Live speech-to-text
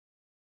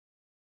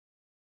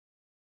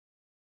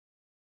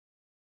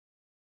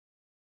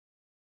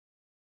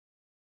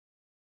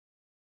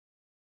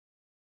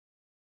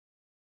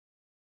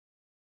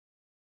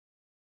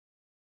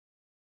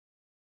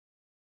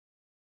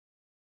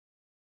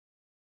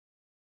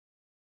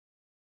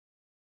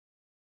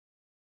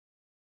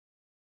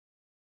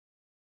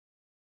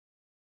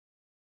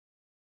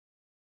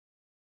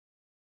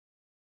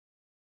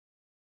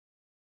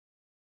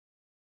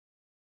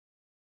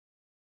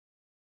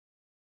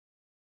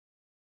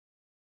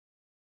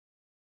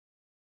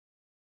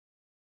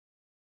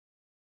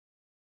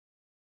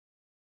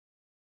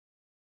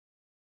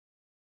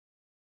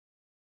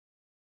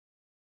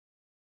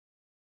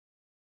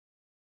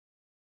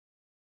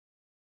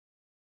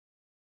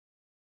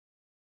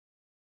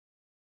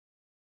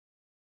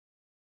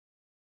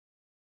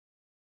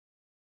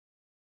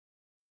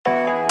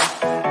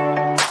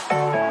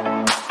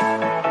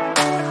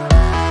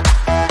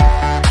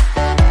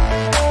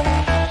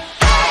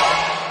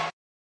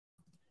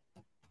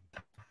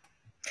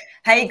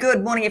Hey,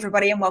 good morning,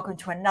 everybody, and welcome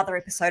to another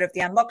episode of The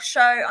Unlocked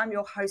Show. I'm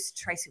your host,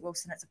 Tracy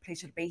Wilson. It's a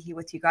pleasure to be here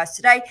with you guys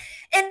today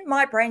in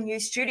my brand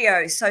new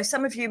studio. So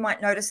some of you might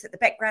notice that the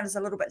background is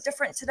a little bit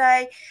different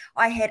today.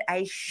 I had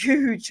a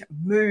huge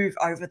move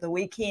over the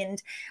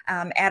weekend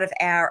out of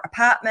our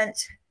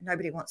apartment.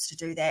 Nobody wants to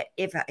do that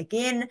ever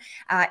again,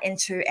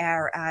 into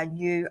our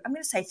new, I'm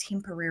going to say,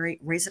 temporary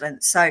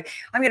residence. So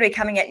I'm going to be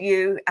coming at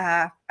you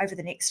over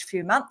the next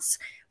few months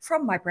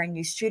from my brand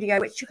new studio,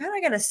 which you're kind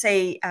of going to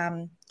see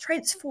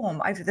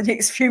transform over the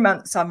next few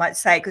months, I might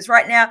say, because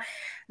right now,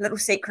 little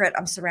secret,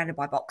 I'm surrounded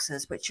by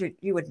boxes, which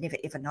you would never,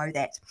 ever know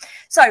that.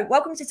 So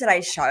welcome to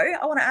today's show.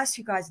 I want to ask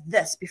you guys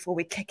this before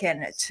we kick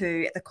in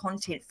to the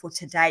content for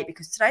today,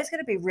 because today's going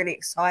to be really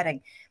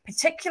exciting,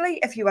 particularly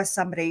if you are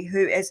somebody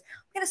who is,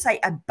 I'm going to say,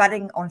 a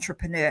budding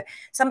entrepreneur,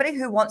 somebody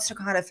who wants to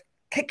kind of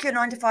kick your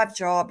 9-to-5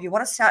 job, you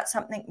want to start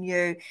something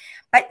new,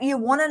 but you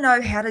want to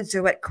know how to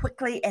do it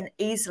quickly and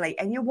easily.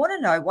 And you want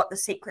to know what the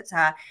secrets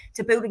are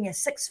to building a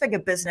 6-figure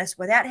business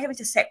without having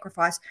to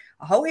sacrifice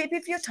a whole heap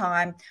of your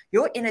time,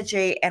 your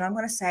energy, and I'm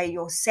going to say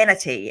your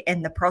sanity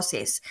in the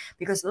process.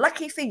 Because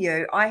lucky for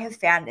you, I have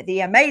found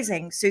the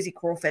amazing Suzy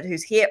Crawford,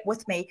 who's here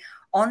with me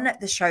on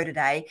the show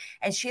today,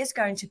 and she is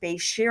going to be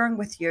sharing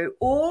with you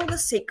all the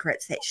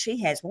secrets that she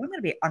has. Well, we're going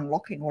to be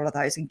unlocking all of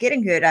those and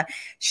getting her to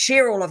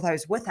share all of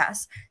those with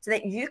us so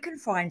that you can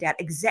find out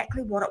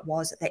exactly what it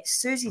was that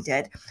Suzy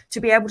did to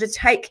be able to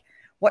take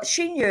what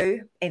she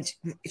knew and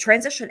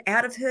transition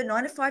out of her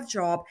 9-to-5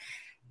 job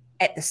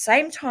at the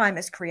same time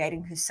as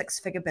creating her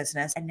 6-figure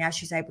business. And now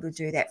she's able to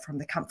do that from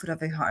the comfort of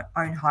her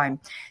own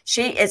home.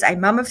 She is a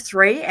mum of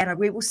 3, and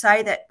we will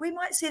say that we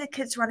might see the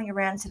kids running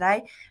around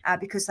today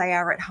because they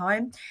are at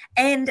home.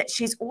 And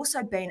she's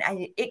also been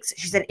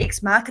she's an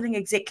ex-marketing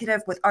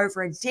executive with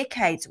over a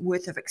decade's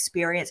worth of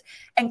experience,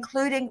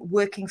 including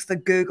working for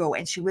Google.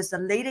 And she was the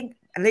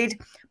lead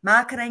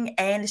marketing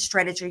and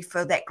strategy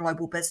for that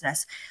global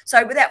business.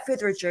 So without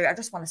further ado, I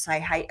just want to say,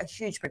 hey, a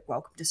huge big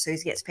welcome to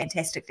Suzy. It's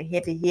fantastic to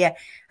have you here.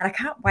 And I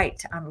can't wait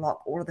to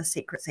unlock all of the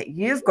secrets that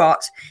you've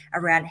got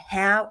around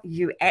how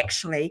you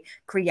actually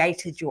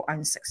created your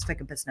own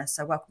 6-figure business.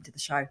 So welcome to the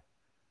show.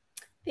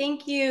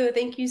 Thank you.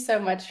 Thank you so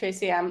much,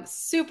 Tracy. I'm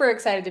super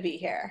excited to be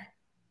here.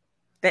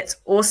 That's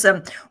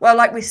awesome. Well,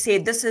 like we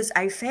said, this is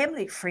a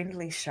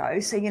family-friendly show.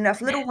 So, you know,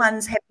 if little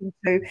ones happen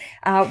to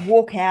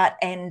walk out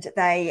and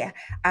they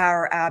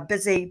are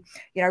busy,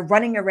 you know,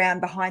 running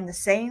around behind the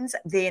scenes,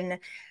 then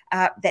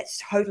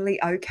that's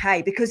totally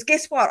okay. Because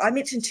guess what? I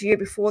mentioned to you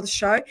before the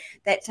show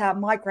that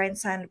my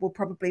grandson will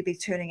probably be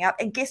turning up.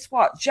 And guess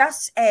what?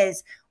 Just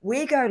as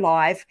we go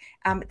live,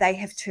 they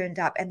have turned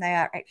up and they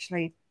are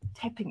actually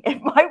tapping at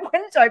my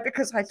window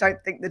because I don't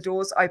think the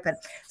door's open.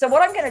 So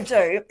what I'm going to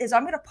do is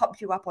I'm going to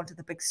pop you up onto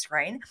the big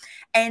screen.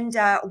 And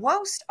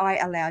whilst I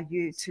allow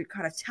you to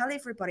kind of tell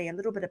everybody a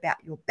little bit about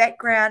your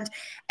background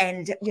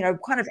and, you know,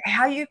 kind of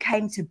how you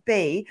came to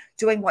be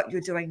doing what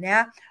you're doing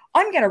now,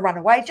 I'm going to run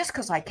away just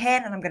because I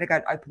can, and I'm going to go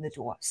and open the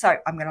door. So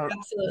I'm going to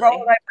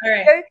roll it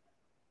over to you.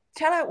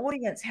 Tell our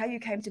audience how you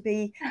came to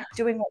be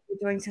doing what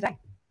you're doing today.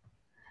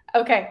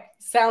 Okay,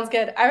 sounds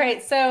good. All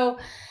right, so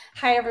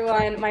hi,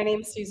 everyone. My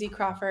name is Suzy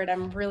Crawford.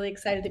 I'm really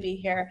excited to be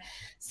here.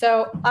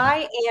 So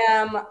I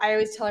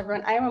always tell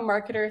everyone, I am a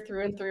marketer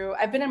through and through.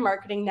 I've been in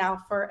marketing now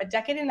for a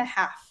decade and a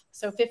half,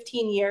 so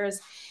 15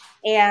 years,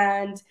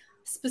 and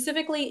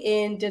specifically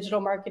in digital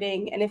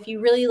marketing. And if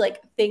you really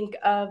think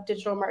of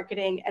digital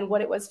marketing and what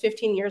it was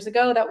 15 years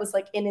ago, that was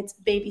in its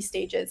baby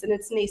stages, in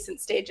its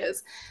nascent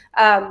stages.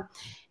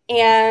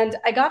 And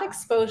I got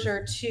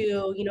exposure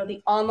to,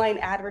 the online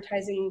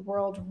advertising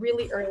world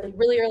really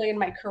early in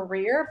my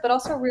career, but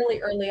also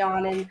really early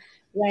on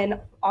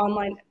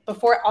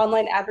before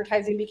online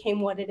advertising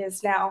became what it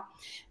is now.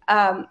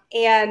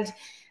 And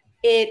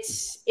it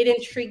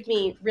intrigued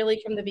me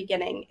really from the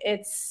beginning.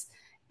 It's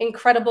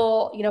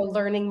incredible,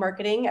 learning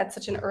marketing at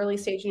such an early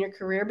stage in your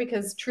career,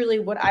 because truly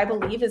what I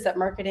believe is that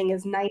marketing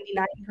is 99%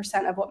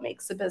 of what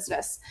makes a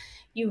business.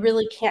 You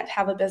really can't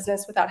have a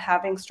business without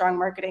having strong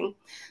marketing.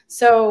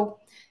 So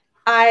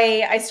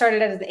I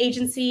started at an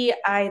agency.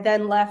 I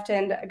then left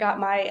and got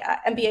my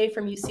MBA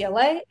from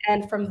UCLA.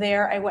 And from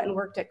there, I went and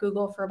worked at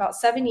Google for about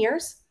 7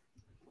 years.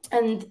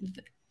 And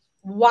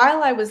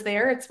while I was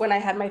there, it's when I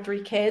had my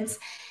 3 kids.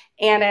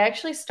 And I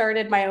actually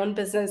started my own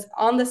business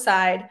on the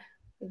side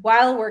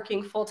while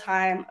working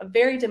full-time, a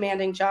very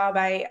demanding job.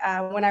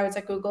 When I was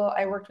at Google,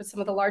 I worked with some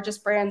of the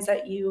largest brands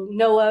that you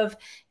know of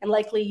and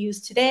likely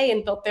use today,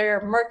 and built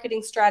their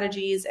marketing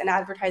strategies and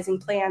advertising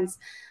plans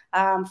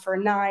for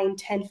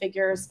 9-10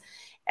 figures,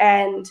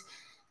 and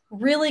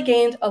really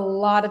gained a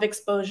lot of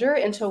exposure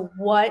into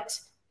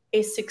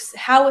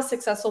how a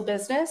successful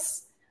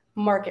business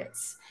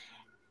markets.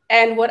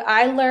 And what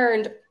I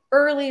learned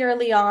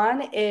early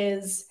on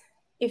is,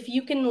 if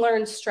you can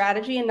learn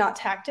strategy and not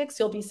tactics,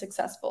 you'll be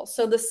successful.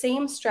 So the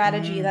same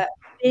strategy that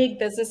big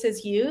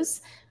businesses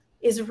use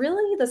is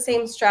really the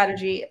same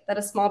strategy that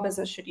a small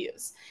business should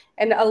use.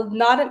 And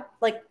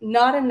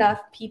not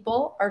enough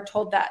people are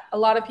told that. A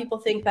lot of people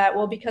think that,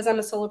 well, because I'm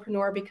a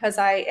solopreneur, because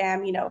I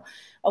am,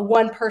 a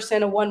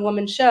one-person, a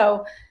one-woman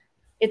show,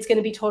 it's going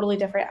to be totally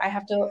different. I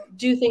have to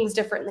do things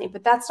differently,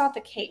 but that's not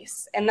the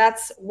case. And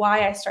that's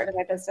why I started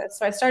my business.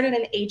 So I started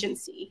an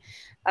agency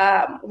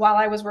while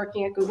I was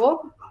working at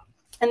Google.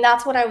 And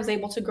that's what I was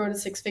able to grow to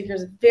 6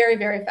 figures very,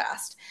 very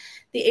fast.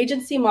 The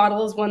agency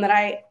model is one that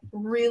I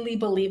really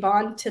believe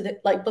in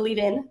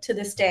to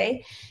this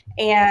day.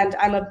 And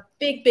I'm a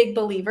big, big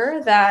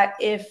believer that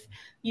if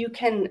you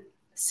can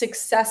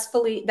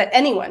that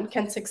anyone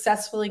can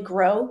successfully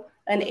grow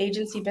an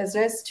agency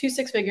business to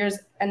 6 figures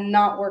and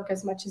not work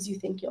as much as you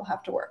think you'll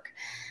have to work.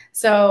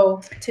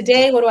 So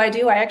today, what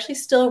do? I actually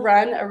still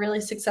run a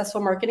really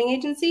successful marketing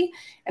agency.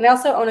 And I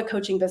also own a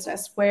coaching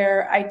business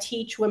where I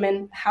teach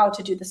women how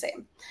to do the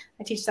same.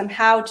 I teach them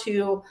how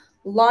to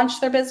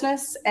launch their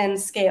business and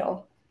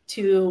scale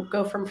to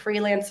go from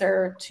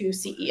freelancer to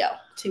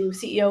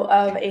CEO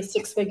of a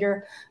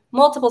 6-figure,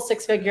 multiple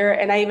 6-figure,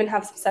 and I even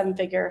have some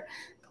 7-figure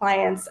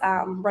clients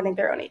running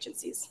their own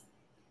agencies.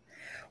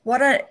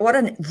 What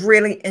a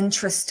really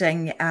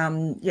interesting,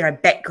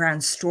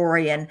 background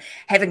story, and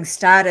having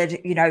started,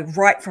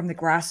 right from the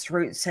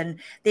grassroots, and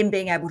then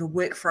being able to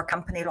work for a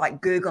company like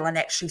Google and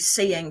actually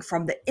seeing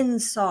from the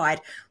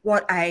inside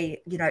what a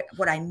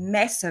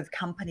massive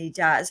company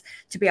does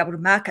to be able to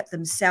market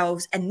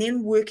themselves, and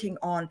then working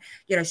on,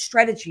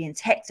 strategy and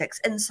tactics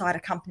inside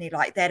a company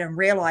like that, and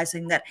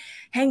realizing that,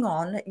 hang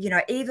on,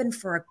 even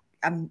for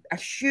a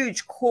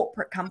huge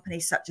corporate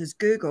company such as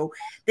Google,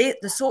 the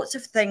sorts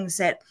of things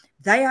that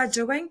they are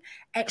doing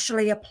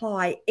actually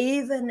apply.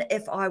 Even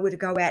if I were to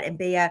go out and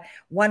be a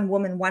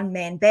one-woman,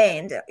 one-man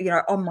band,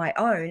 on my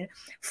own,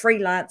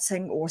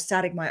 freelancing or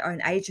starting my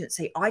own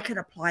agency, I can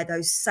apply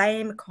those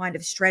same kind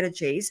of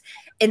strategies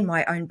in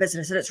my own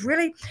business. And it's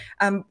really,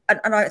 and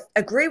I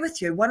agree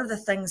with you, one of the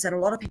things that a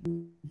lot of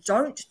people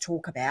don't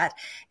talk about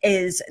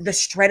is the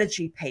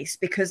strategy piece,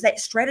 because that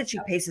strategy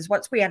piece is,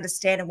 once we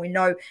understand and we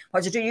know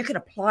what to do, you can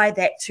apply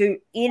that to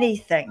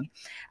anything.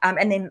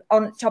 And then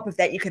on top of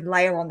that, you can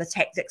layer on the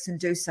tactics and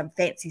do some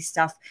fancy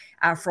stuff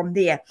from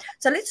there.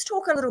 So let's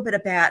talk a little bit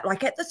about,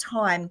 like, at the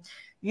time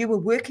you were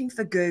working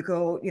for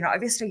Google,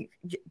 obviously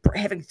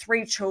having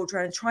 3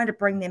 children and trying to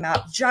bring them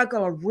up,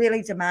 juggle a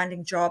really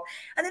demanding job.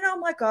 And then, oh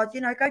my God,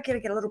 go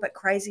get a little bit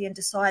crazy and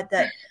decide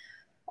that,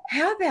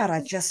 how about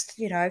I just,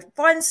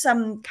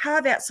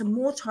 carve out some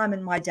more time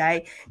in my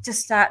day to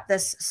start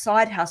this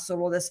side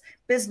hustle or this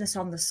business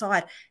on the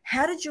side.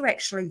 How did you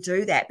actually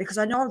do that? Because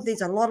I know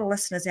there's a lot of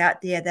listeners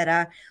out there that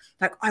are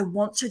like, I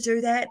want to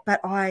do that,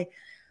 but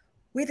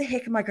where the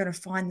heck am I going to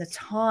find the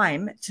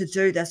time to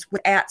do this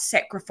without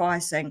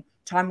sacrificing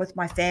time with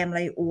my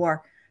family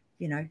or,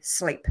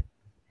 sleep?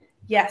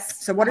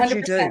 Yes. So what did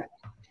you do?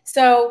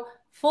 So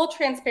full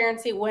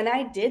transparency, when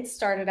I did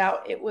start it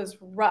out, it was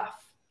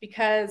rough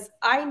because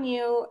I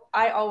knew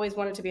I always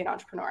wanted to be an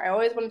entrepreneur. I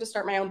always wanted to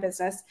start my own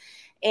business.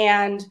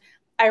 And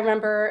I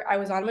remember I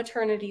was on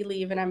maternity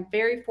leave, and I'm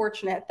very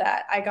fortunate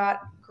that I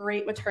got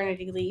great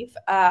maternity leave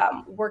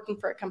working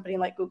for a company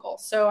like Google.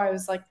 So I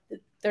was like,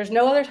 there's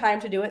no other time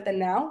to do it than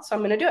now, so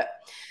I'm going to do it.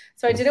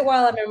 So I did it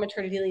while I'm on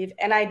maternity leave,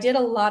 and I did a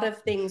lot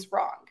of things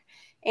wrong.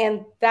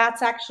 And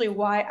that's actually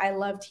why I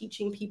love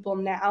teaching people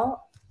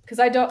now, because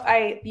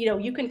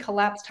you can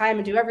collapse time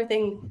and do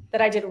everything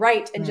that I did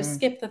right and just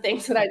skip the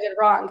things that I did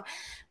wrong.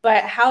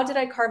 But how did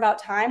I carve out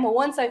time? Well,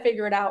 once I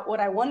figured out what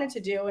I wanted to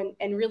do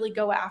and really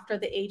go after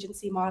the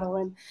agency model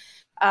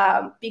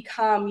and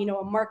become,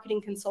 a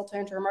marketing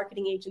consultant or a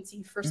marketing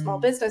agency for small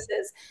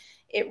businesses,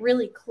 it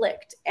really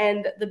clicked.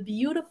 And the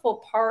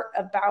beautiful part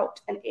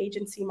about an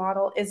agency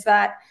model is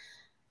that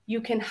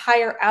you can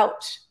hire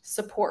out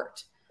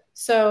support.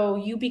 So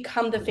you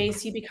become the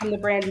face, you become the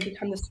brand, you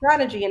become the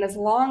strategy. And as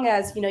long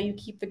as, you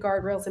keep the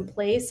guardrails in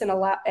place and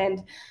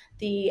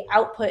the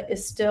output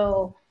is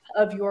still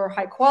of your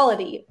high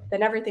quality,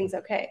 then everything's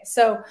okay.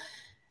 So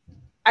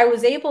I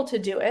was able to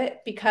do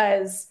it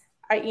because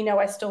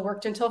I still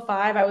worked until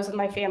 5. I was with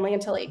my family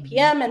until 8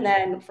 p.m. And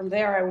then from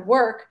there I would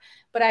work.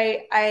 But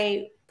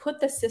I put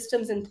the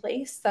systems in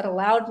place that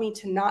allowed me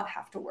to not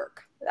have to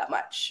work that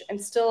much and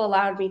still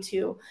allowed me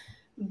to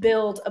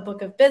build a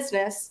book of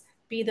business,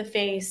 be the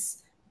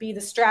face, be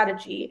the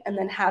strategy, and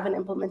then have an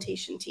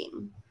implementation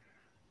team.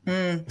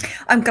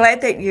 I'm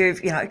glad that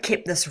you've,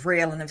 kept this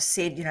real and have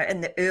said,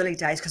 in the early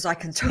days, because I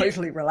can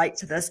totally relate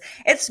to this.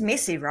 It's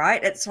messy,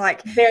 right? It's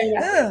like,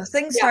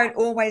 things don't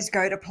always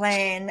go to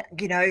plan.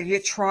 You're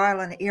trial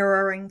and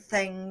erroring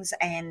things,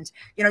 and,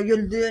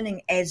 you're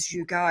learning as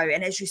you go.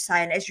 And as you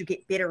say, and as you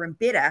get better and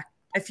better,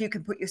 if you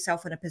can put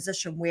yourself in a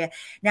position where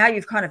now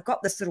you've kind of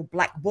got this little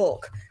black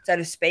book, so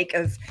to speak,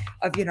 of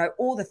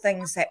all the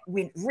things that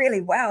went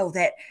really well,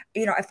 that,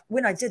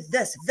 when I did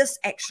this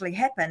actually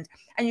happened,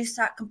 and you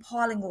start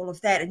compiling all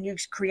of that, and you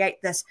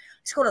create this,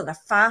 it's called a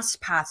fast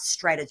path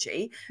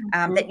strategy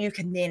that you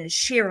can then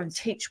share and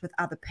teach with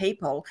other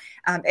people.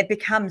 It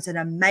becomes an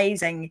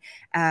amazing,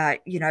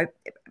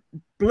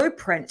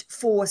 blueprint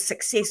for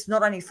success,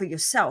 not only for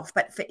yourself,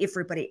 but for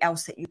everybody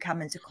else that you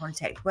come into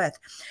contact with.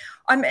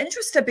 I'm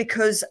interested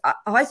because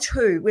I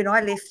too, when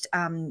I left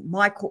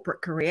my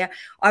corporate career,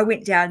 I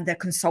went down the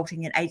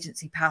consulting and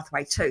agency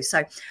pathway too.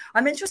 So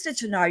I'm interested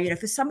to know,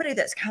 for somebody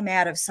that's come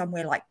out of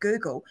somewhere like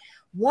Google,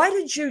 why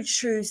did you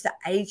choose the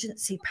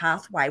agency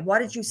pathway? Why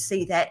did you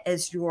see that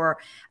as your,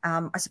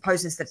 I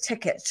suppose, as the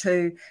ticket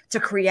to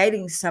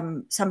creating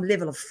some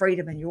level of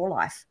freedom in your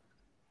life?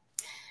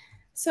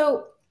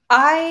 So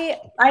I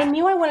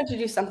knew I wanted to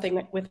do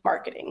something with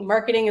marketing.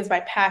 Marketing is my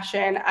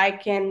passion. I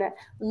can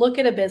look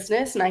at a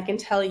business and I can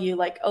tell you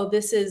like, oh,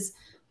 this is,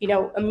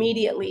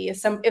 immediately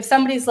if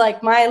somebody's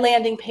like, my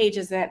landing page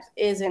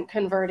isn't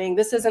converting,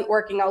 this isn't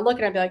working, I'll look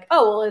at it and be like,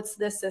 oh, well, it's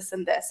this, this,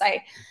 and this.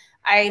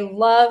 I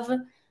love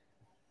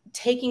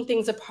taking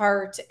things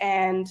apart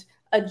and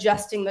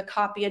adjusting the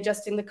copy,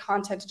 adjusting the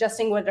content,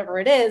 adjusting whatever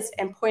it is,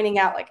 and pointing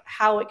out like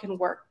how it can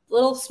work.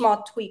 Little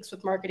small tweaks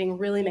with marketing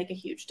really make a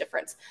huge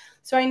difference.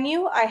 So I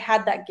knew I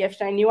had that gift.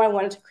 And I knew I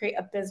wanted to create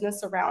a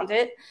business around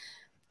it.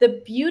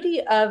 The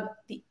beauty of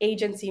the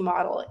agency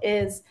model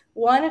is,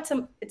 one, it's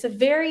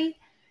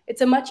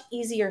a much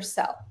easier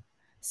sell.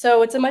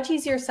 So it's a much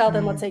easier sell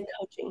than, let's say,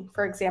 coaching,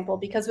 for example,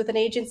 because with an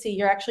agency,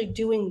 you're actually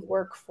doing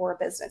work for a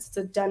business. It's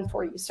a done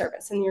for you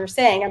service. And you're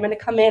saying, I'm going to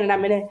come in and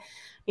I'm going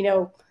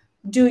to,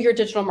 do your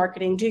digital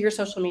marketing, do your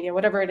social media,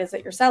 whatever it is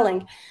that you're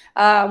selling.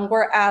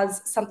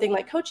 Whereas something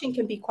like coaching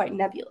can be quite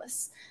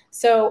nebulous.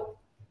 So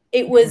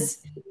it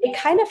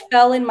kind of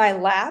fell in my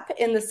lap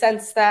in the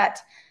sense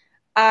that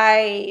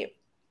I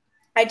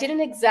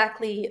didn't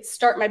exactly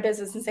start my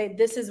business and say,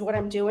 this is what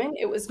I'm doing.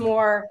 It was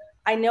more,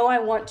 I know I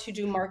want to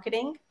do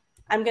marketing.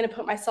 I'm going to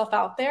put myself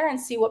out there and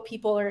see what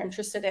people are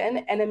interested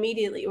in. And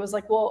immediately it was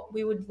like, well,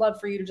 we would love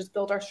for you to just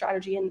build our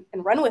strategy and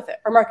run with it,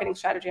 our marketing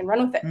strategy and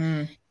run with it.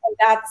 And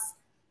that's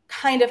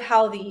kind of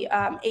how the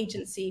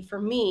agency for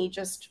me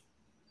just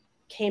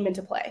came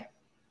into play.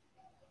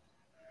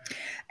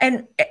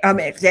 And I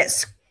mean,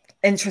 that's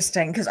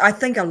interesting, because I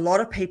think a lot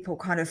of people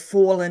kind of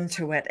fall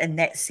into it in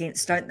that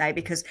sense, don't they?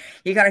 Because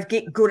you kind of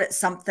get good at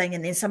something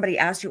and then somebody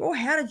asks you, oh,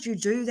 how did you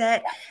do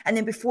that? And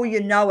then before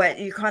you know it,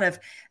 you're kind of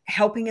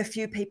helping a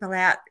few people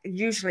out,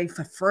 usually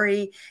for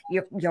free.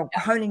 You're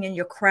honing in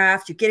your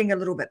craft, you're getting a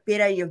little bit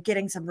better, you're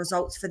getting some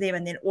results for them.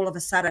 And then all of a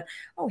sudden,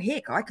 oh,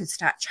 heck, I could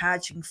start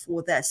charging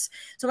for this.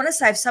 So I want to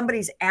say, if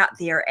somebody's out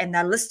there and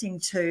they're listening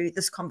to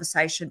this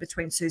conversation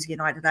between Suzy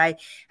and I today,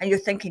 and you're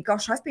thinking,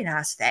 gosh, I've been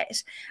asked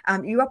that,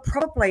 you are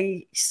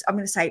probably, I'm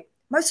going to say,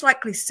 most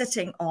likely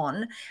sitting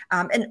on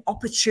an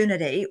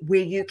opportunity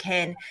where you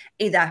can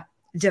either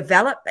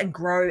develop and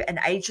grow an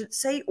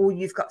agency, or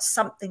you've got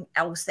something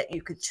else that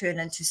you could turn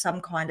into some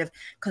kind of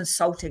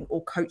consulting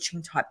or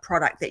coaching type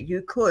product that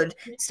you could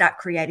start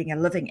creating a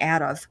living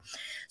out of.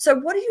 So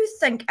what do you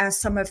think are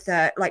some of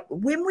the, like,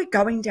 when we're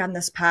going down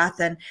this path,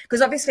 and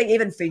because obviously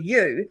even for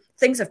you,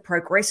 things have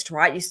progressed,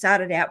 right? You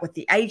started out with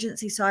the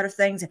agency side of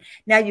things, and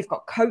now you've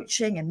got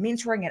coaching and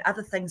mentoring and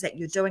other things that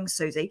you're doing,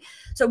 Suzy.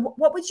 So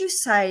what would you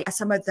say are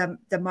some of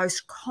the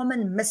most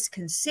common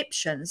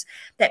misconceptions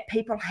that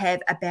people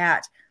have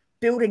about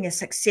building a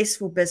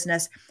successful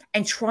business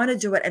and trying to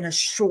do it in a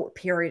short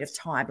period of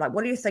time? Like,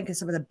 what do you think are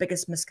some of the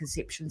biggest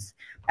misconceptions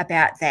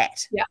about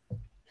that? Yeah,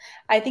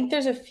 I think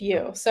there's a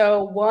few.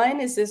 So one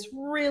is this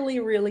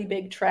really, really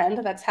big trend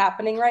that's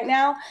happening right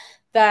now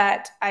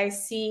that I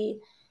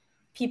see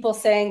people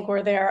saying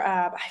where they're,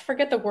 I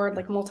forget the word,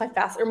 like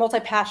multifaceted or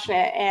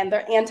multi-passionate, and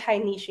they're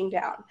anti-niching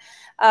down.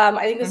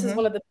 I think this is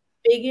one of the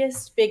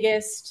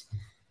biggest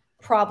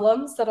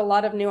problems that a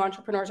lot of new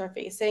entrepreneurs are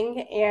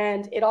facing.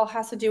 And it all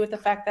has to do with the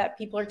fact that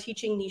people are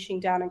teaching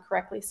niching down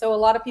incorrectly. So a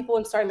lot of people,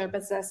 when starting their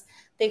business,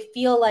 they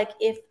feel like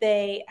if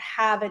they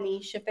have a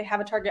niche, if they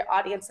have a target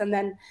audience, and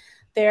then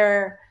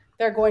they're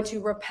going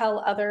to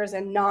repel others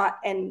and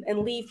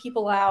leave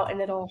people out, and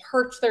it'll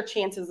hurt their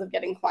chances of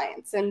getting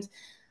clients. And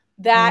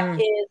that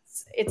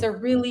it's a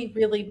really,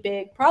 really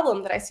big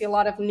problem that I see a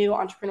lot of new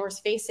entrepreneurs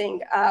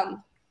facing.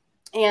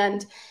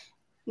 And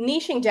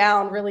niching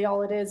down, really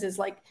all it is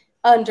like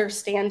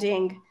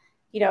understanding,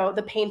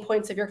 the pain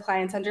points of your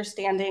clients,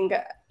 understanding,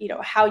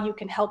 how you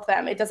can help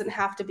them. It doesn't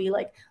have to be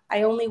like,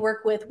 I only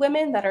work with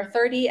women that are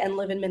 30 and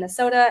live in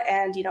Minnesota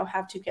and,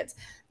 have 2 kids.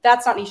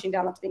 That's not niching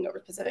down. That's being over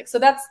specific. So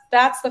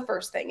that's the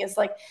first thing, is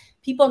like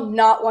people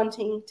not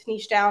wanting to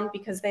niche down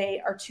because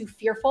they are too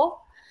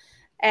fearful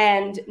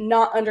and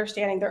not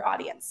understanding their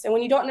audience. And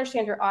when you don't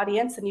understand your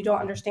audience, then you don't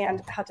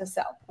understand how to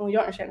sell. And when you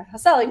don't understand how to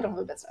sell, you don't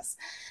have a business.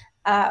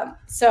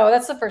 So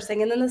that's the first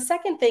thing. And then the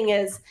second thing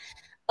is,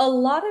 a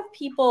lot of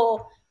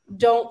people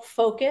don't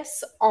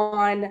focus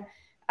on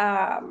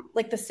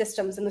like the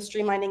systems and the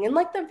streamlining and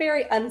like the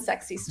very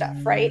unsexy stuff,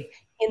 right,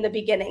 in the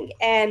beginning.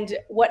 And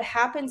what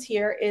happens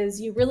here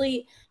is you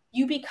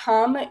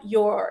become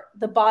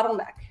the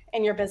bottleneck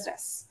in your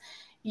business.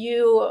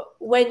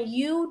 When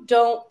you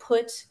don't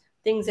put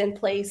things in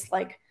place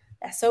like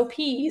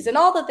SOPs and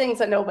all the things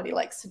that nobody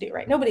likes to do,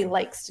 right? Nobody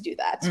likes to do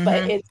that,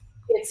 but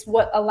it's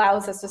what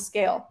allows us to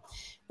scale.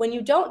 When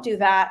you don't do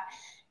that,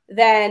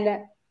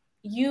 then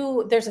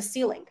there's a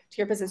ceiling to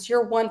your business.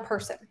 You're one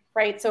person,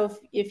 right? So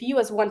if you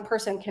as one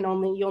person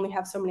you only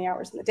have so many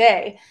hours in the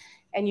day,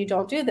 and you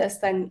don't do this,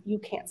 then you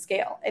can't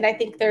scale. And I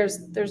think there's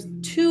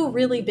two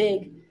really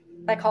big,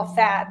 I call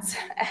fads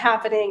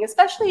happening,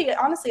 especially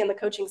honestly in the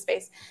coaching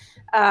space.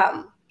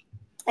 And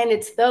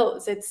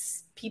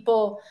it's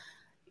people,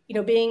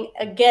 being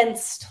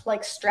against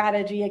like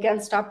strategy,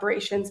 against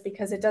operations,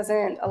 because it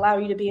doesn't allow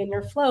you to be in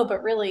your flow,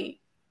 but really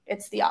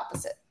it's the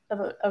opposite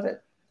of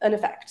an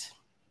effect.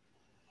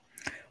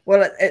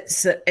 Well,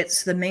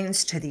 it's the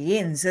means to the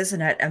ends,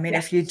 isn't it? I mean,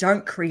 if you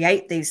don't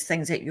create these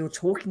things that you're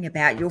talking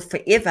about, you're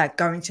forever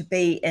going to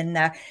be in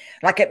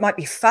it might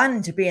be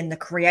fun to be in the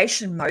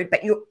creation mode,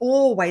 but you're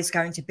always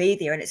going to be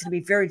there. And it's going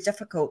to be very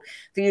difficult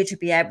for you to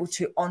be able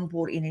to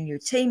onboard any new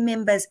team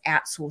members,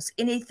 outsource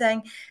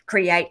anything,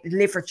 create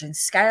leverage and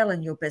scale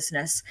in your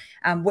business,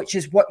 which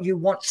is what you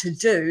want to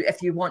do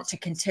if you want to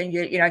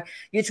continue.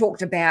 You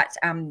talked about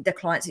the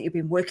clients that you've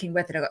been working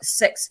with that have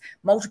got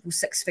multiple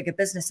six-figure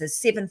businesses,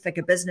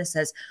 seven-figure businesses.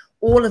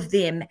 All of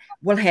them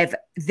will have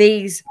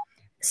these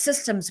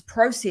systems,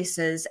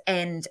 processes,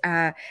 and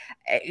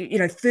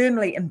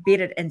firmly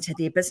embedded into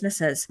their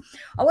businesses.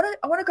 I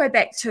want to go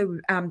back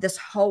to this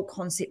whole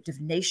concept of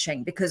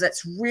niching, because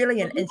it's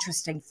really an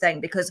interesting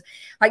thing. Because,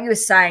 like you were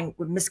saying,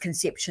 the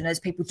misconception is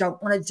people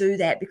don't want to do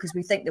that because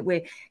we think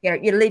that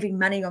you're leaving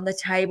money on the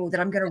table, that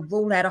I'm going to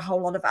rule out a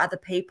whole lot of other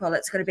people.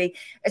 It's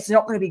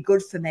not going to be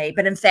good for me.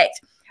 But in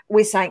fact,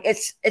 we're saying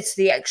it's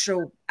the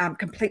actual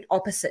complete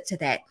opposite to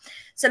that.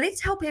 So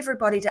let's help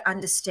everybody to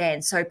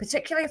understand. So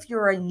particularly if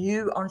you're a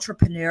new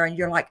entrepreneur and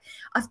you're like,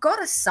 I've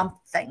got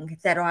something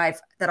that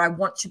I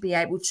want to be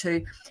able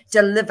to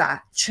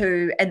deliver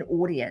to an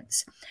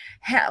audience.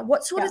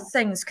 What sort of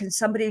things can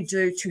somebody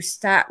do to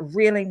start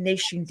really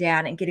niching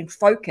down and getting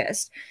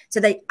focused so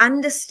they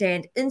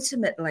understand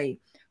intimately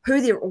who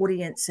their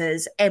audience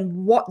is and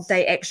what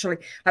they actually,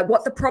 like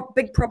what the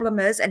big problem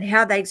is and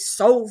how they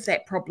solve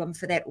that problem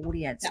for that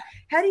audience?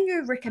 How do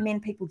you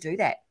recommend people do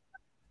that?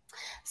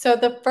 So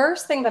the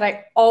first thing that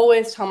I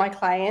always tell my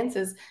clients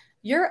is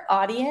your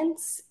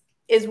audience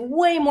is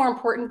way more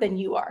important than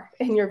you are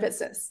in your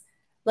business.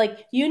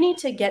 Like, you need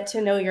to get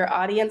to know your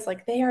audience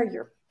like they are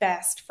your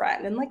best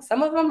friend. And like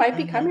some of them might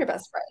become your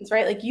best friends,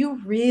 right? Like, you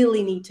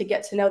really need to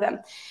get to know them.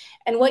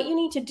 And what you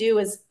need to do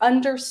is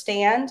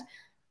understand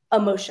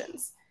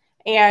emotions.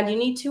 And you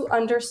need to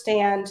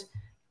understand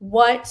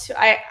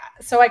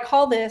so I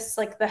call this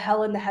like the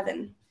hell and the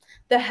heaven.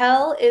 The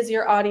hell is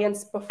your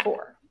audience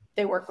before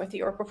they work with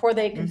you or before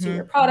they consume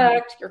your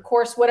product, your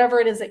course,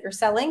 whatever it is that you're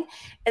selling.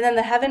 And then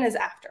the heaven is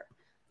after.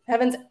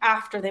 Heaven's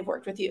after they've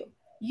worked with you.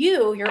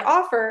 Your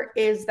offer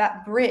is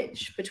that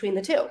bridge between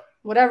the two,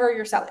 whatever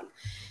you're selling.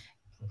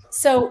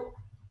 So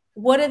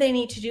what do they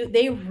need to do?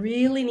 They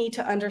really need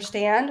to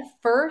understand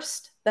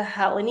first the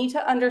hell. They need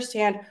to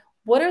understand,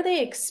 what are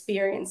they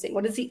experiencing?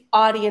 What is the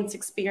audience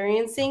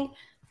experiencing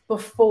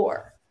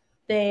before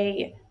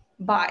they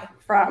buy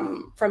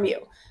from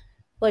you?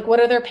 Like, what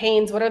are their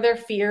pains? What are their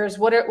fears?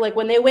 What are, like,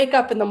 when they wake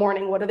up in the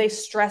morning, what are they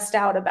stressed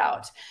out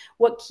about?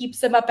 What keeps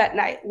them up at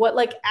night? What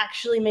like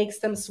actually makes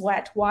them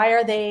sweat? Why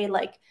are they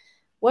like,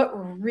 what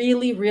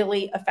really,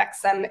 really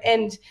affects them?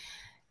 And,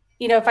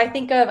 if I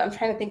think of, I'm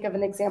trying to think of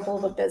an example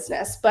of a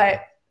business,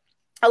 but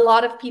a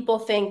lot of people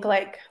think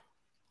like,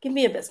 give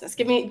me a business,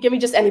 give me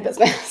just any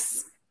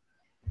business.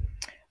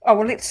 Oh,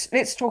 well,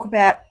 let's talk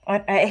about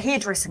a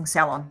hairdressing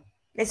salon.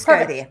 Let's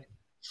Perfect. go there.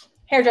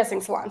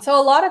 Hairdressing salon. So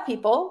a lot of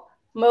people,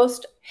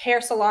 most hair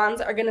salons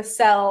are going to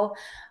sell,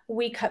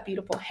 we cut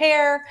beautiful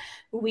hair.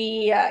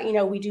 We,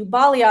 we do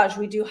balayage,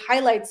 we do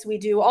highlights, we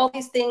do all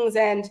these things.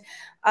 And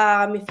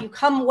if you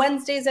come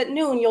Wednesdays at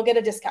noon, you'll get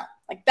a discount.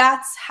 Like,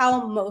 that's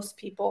how most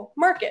people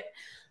market.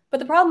 But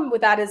the problem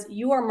with that is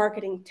you are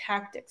marketing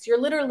tactics. You're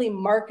literally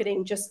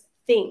marketing just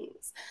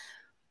things.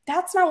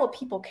 That's not what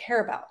people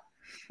care about.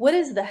 What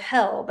is the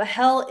hell? The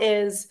hell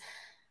is,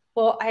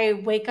 well, I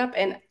wake up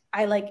and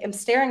I am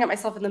staring at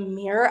myself in the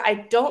mirror.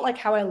 I don't like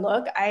how I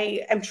look.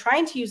 I am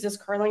trying to use this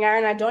curling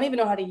iron. I don't even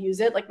know how to use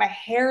it. Like, my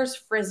hair's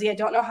frizzy. I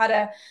don't know how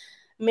to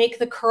make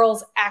the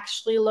curls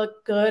actually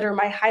look good, or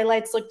my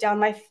highlights look down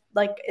my,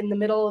 in the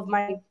middle of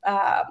my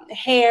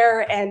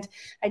hair, and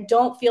I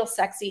don't feel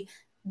sexy.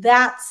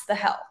 That's the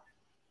hell.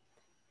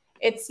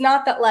 It's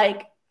not that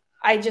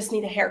I just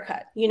need a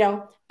haircut,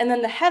 And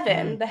then the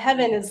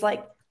heaven is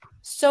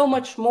so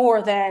much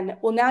more than,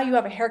 well, now you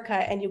have a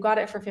haircut and you got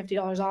it for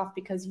 $50 off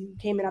because you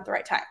came in at the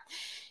right time.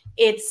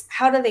 It's,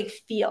 how do they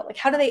feel? Like,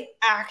 how do they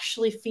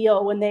actually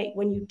feel when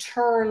you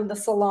turn the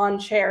salon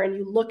chair and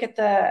you look at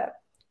the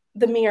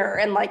mirror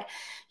and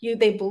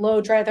they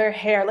blow dry their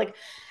hair? Like,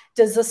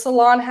 does the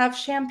salon have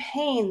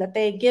champagne that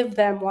they give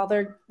them while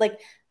they're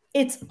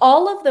it's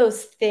all of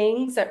those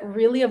things that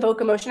really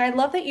evoke emotion. I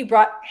love that you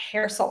brought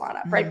hair salon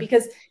up, right?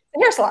 Because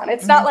the hair salon,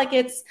 it's not like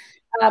it's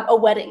a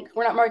wedding.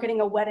 We're not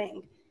marketing a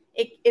wedding.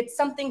 It's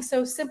something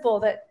so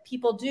simple that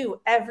people do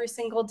every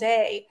single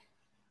day.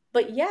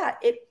 But yeah,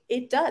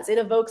 it does. It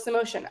evokes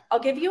emotion. I'll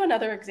give you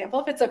another example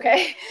if it's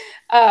okay.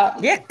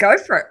 Yeah, go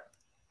for it.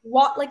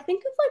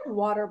 Think of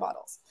water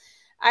bottles.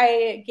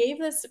 I gave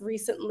this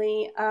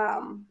recently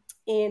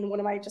in one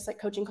of my just like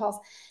coaching calls,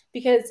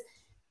 because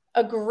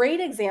a great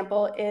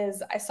example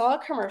is I saw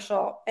a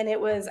commercial, and it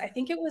was, I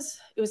think it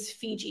was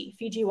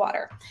Fiji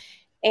water.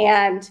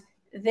 And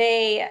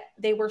they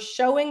were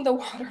showing the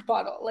water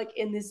bottle like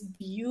in this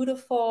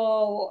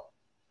beautiful,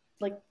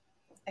 like,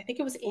 I think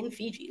it was in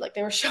Fiji. Like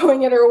they were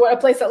showing it, or a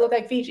place that looked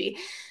like Fiji,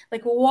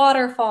 like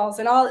waterfalls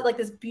and all, like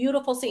this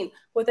beautiful scene.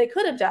 What they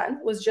could have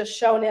done was just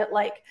shown it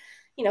like,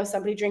 you know,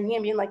 somebody drinking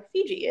and being like,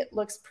 Fiji, it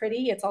looks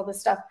pretty, it's all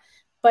this stuff.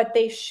 But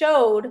they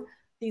showed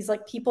these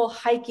like people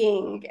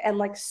hiking and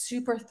like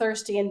super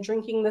thirsty and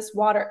drinking this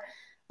water.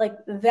 Like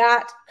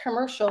that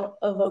commercial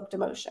evoked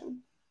emotion.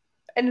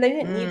 And they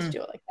didn't need to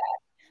do it like that.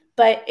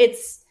 But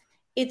it's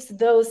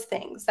those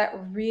things that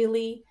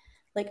really,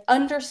 like,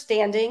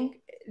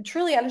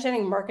 truly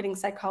understanding marketing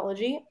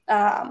psychology,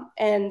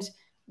 and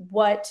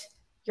what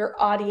your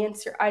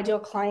audience, your ideal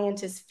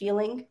client is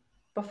feeling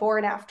before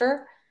and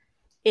after,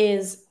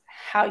 is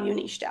how you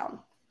niche down.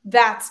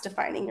 That's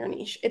defining your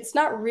niche. It's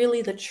not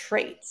really the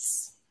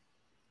traits.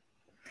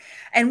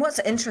 And what's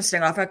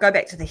interesting, if I go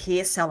back to the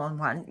hair salon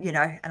one, you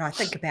know, and I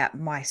think about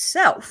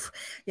myself,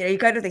 you know, you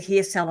go to the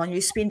hair salon,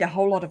 you spend a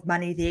whole lot of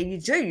money there.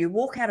 You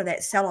walk out of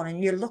that salon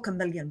and you look $1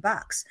 million.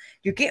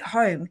 You get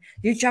home,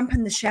 you jump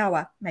in the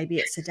shower, maybe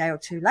it's a day or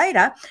two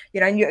later, you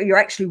know, and you're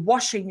actually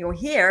washing your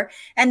hair.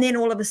 And then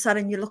all of a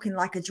sudden you're looking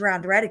like a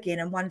drowned rat again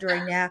and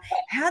wondering now,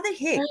 how the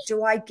heck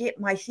do I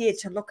get my hair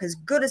to look as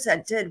good as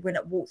it did when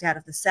it walked out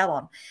of the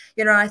salon?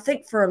 You know, I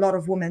think for a lot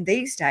of women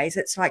these days,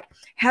 it's like,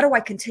 how do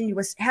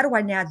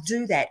I now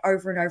do that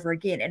over and over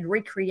again and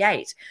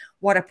recreate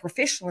what a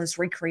professional has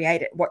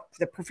recreated, what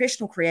the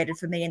professional created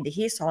for me in the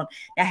hair salon?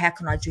 Now, how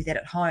can I do that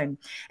at home?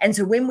 And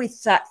so when we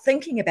start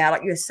thinking about,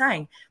 like you were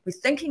saying, we're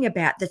thinking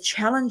about the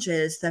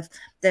challenges,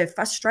 the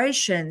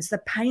frustrations, the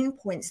pain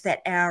points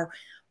that our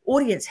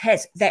audience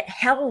has, that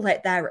hell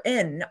that they're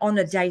in on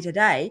a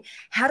day-to-day.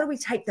 How do we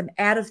take them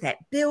out of that,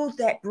 build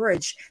that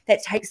bridge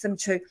that takes them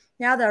to,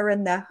 now they're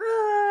in the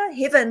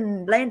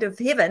heaven, land of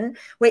heaven,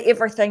 where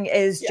everything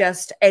is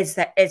just as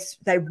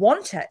they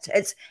want it.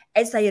 It's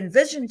as they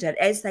envisioned it,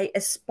 as they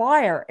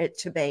aspire it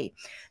to be.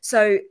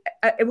 So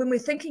when we're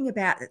thinking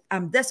about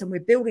this and we're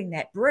building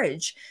that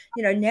bridge,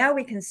 you know, now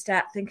we can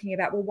start thinking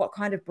about, well, what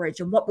kind of bridge,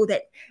 and what will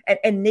that,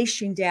 and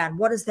niching down,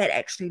 what does that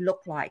actually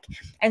look like?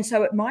 And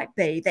so it might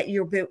be that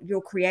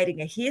you're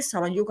creating a hair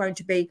salon, you're going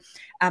to be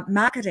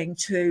marketing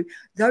to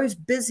those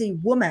busy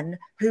women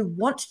who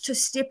want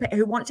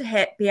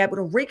to be able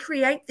to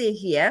recreate their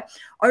hair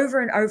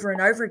over and over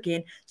and over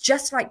again,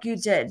 just like you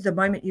did the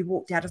moment you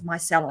walked out of my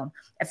salon.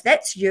 If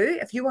that's you,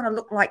 if you want to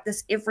look like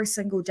this every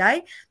single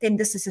day, then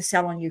this is a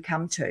salon you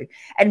come to.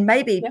 And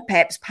maybe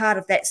perhaps part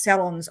of that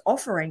salon's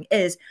offering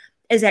is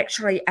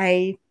actually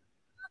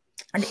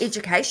an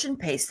education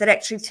piece that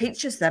actually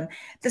teaches them,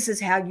 this is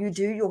how you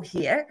do your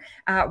hair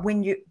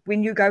when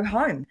you go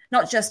home.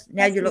 Not just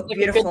now you look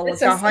beautiful and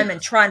go home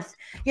and try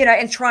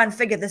and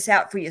figure this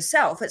out for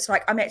yourself. It's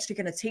like, I'm actually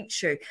going to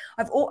teach you.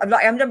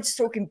 I'm just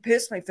talking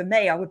personally for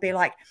me. I would be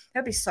like,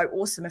 that'd be so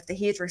awesome if the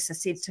hairdresser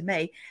said to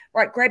me,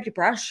 right, grab your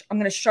brush, I'm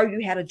going to show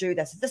you how to do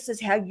this. This is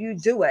how you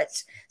do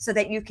it so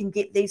that you can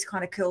get these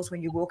kind of curls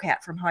when you walk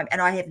out from home. And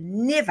I have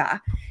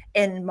never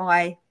in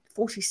my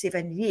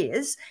 47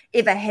 years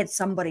ever had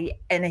somebody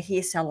in a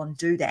hair salon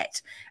do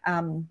that.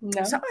 No.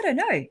 So I don't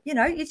know, you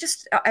know, you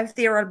just, if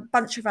there are a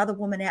bunch of other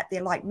women out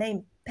there like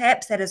me,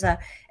 perhaps that is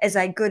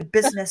a good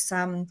business,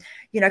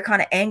 you know,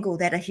 kind of angle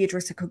that a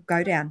hairdresser could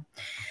go down.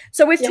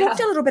 So we've talked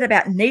a little bit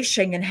about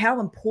niching and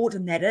how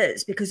important that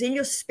is, because then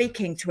you're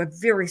speaking to a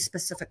very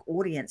specific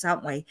audience,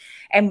 aren't we?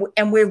 And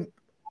we're,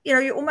 you know,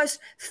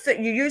 you're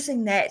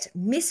using that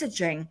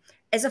messaging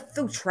as a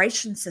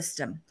filtration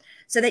system,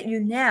 so that you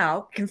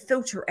now can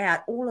filter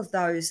out all of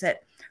those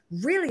that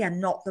really are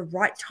not the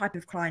right type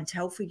of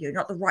clientele for you,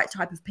 not the right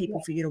type of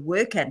people for you to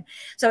work in.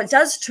 So it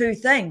does two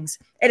things.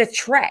 It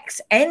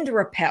attracts and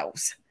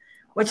repels,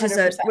 which is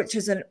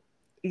an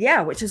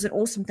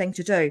awesome thing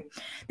to do.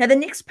 Now, the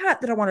next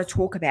part that I want to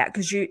talk about,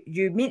 because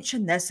you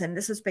mentioned this, and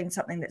this has been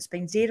something that's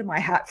been dear to my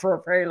heart for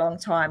a very long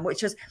time,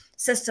 which is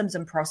systems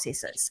and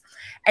processes.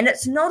 And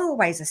it's not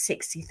always a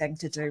sexy thing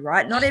to do,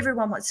 right? Not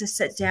everyone wants to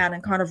sit down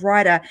and kind of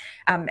write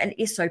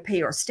an SOP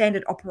or a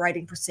standard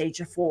operating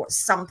procedure for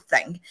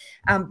something.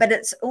 But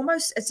it's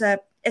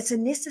a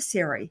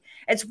necessary.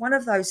 It's one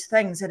of those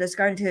things that is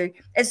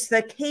it's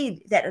the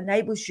key that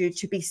enables you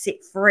to be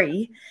set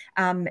free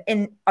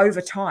in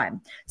over time.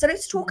 So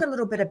let's talk a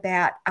little bit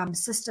about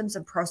systems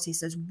and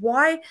processes.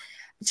 Why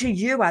to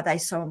you are they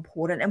so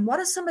important? And what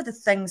are some of the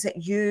things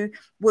that you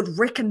would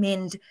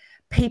recommend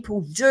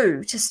people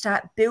do to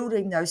start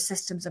building those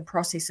systems and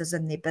processes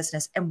in their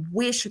business? And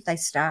where should they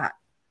start?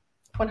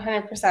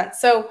 100%.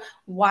 So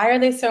why are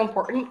they so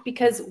important?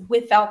 Because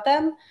without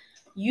them,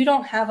 you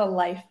don't have a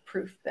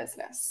life-proof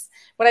business.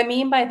 What I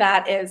mean by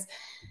that is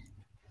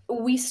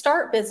we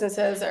start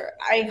businesses, or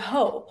I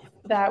hope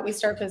that we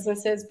start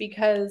businesses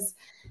because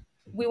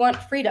we want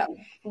freedom.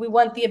 We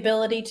want the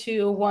ability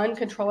to, one,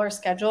 control our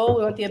schedule.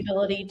 We want the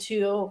ability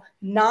to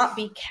not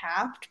be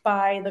capped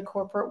by the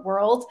corporate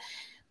world.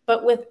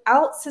 But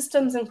without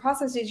systems and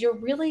processes,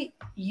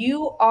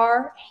 you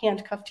are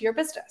handcuffed to your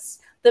business.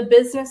 The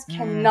business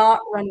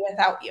cannot run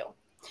without you.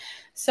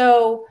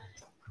 So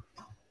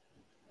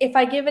if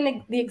I give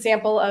the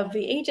example of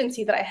the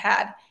agency that I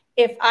had,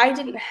 if I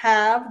didn't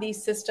have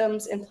these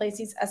systems in place,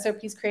 these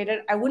SOPs created,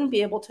 I wouldn't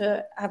be able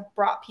to have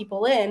brought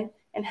people in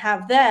and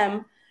have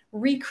them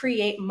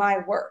recreate my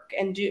work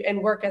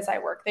and work as I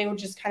work. They would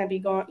just kind of be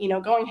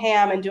going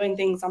ham and doing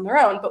things on their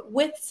own. But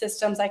with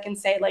systems, I can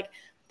say, like,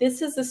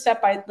 this is the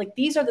step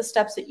these are the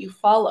steps that you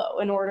follow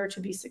in order to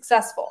be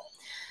successful.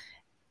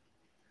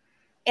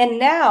 And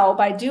now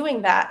by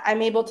doing that,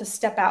 I'm able to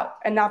step out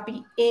and not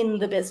be in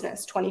the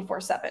business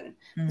 24/7.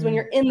 Because when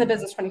you're in the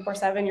business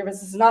 24/7, your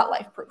business is not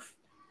life-proof.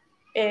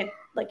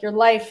 Your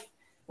life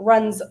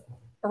runs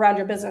around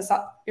your business.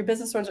 Your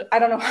business runs, I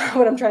don't know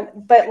what I'm trying,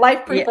 but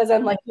life-proof as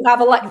in, like, you have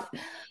a life.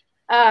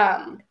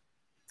 And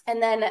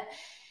then,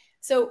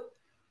 so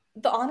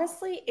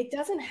honestly, it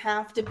doesn't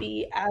have to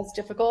be as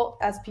difficult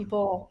as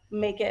people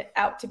make it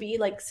out to be.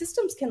 Like,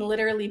 systems can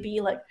literally be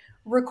like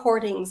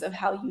recordings of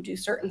how you do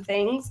certain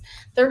things.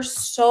 There's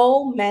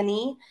so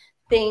many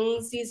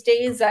things these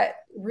days that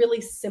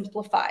really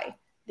simplify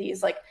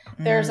these. Like,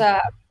 there's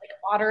a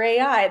Otter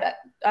AI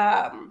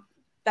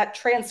that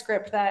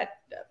transcript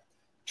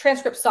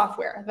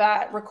software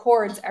that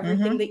records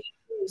everything that you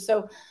do.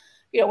 So,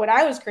 when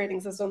I was creating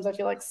systems, I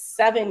feel like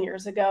 7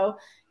 years ago,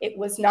 it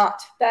was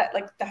not that,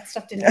 like, that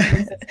stuff didn't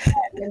exist.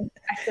 And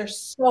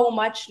there's so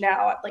much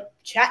now, like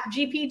Chat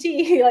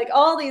GPT, like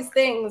all these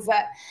things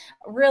that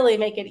really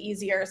make it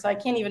easier. So I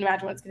can't even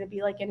imagine what it's going to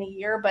be like in a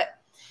year, but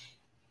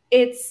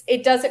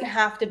it doesn't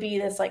have to be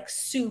this like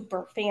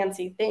super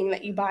fancy thing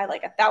that you buy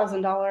like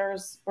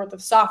 $1,000 worth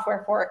of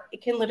software for.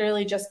 It can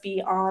literally just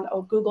be on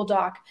a Google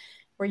Doc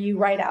where you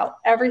write out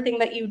everything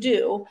that you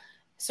do,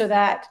 so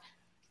that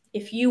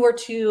if you were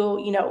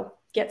to,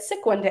 get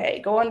sick one day,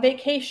 go on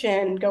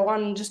vacation, go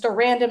on just a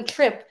random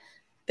trip,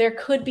 there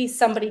could be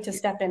somebody to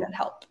step in and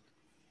help.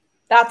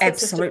 That's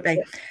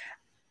absolutely.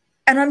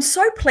 And I'm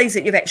so pleased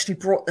that you've actually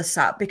brought this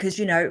up because,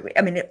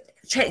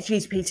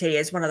 ChatGPT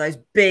is one of those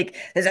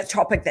there's a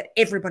topic that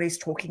everybody's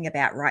talking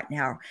about right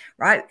now,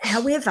 right?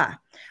 However,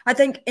 I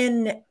think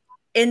in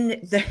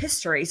the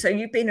history, so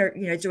you've been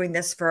doing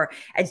this for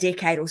a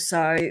decade or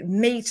so,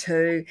 me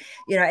too,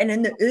 and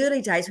in the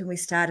early days when we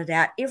started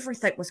out,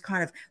 everything was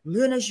kind of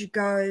learn as you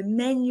go,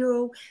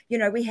 manual.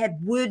 We had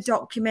Word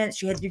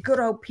documents, you had your good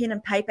old pen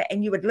and paper,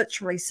 and you would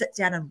literally sit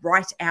down and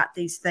write out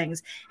these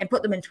things and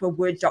put them into a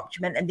Word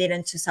document and then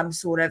into some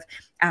sort of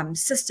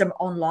system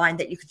online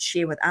that you could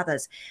share with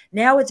others.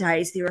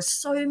 Nowadays, there are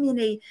so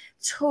many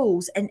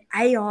tools and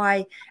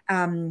AI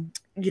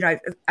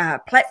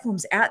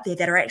platforms out there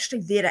that are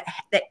actually there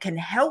that can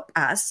help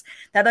us.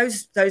 Now,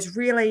 those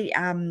really,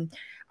 I'm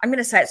going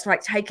to say it's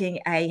like taking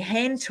a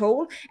hand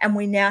tool, and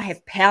we now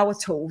have power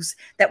tools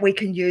that we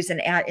can use in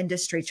our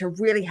industry to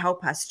really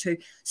help us to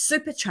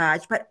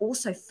supercharge, but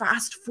also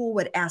fast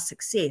forward our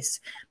success,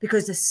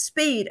 because the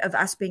speed of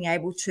us being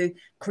able to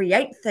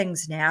create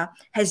things now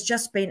has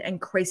just been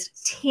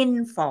increased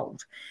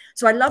tenfold.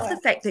 So I love the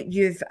fact that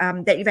you've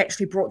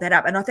actually brought that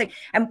up. And I think,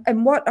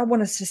 and what I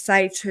want us to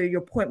say to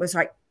your point was,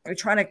 like, we're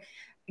trying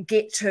to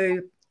get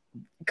to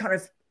kind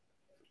of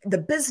the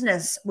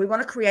business. We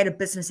want to create a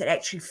business that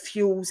actually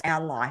fuels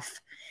our life.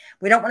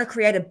 We don't want to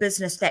create a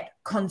business that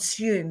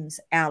consumes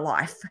our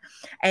life.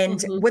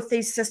 And with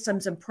these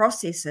systems and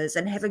processes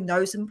and having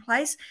those in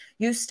place,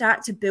 you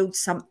start to build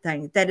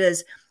something that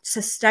is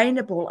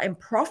sustainable and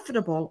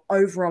profitable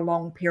over a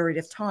long period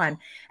of time.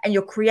 And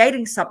you're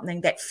creating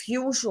something that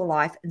fuels your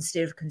life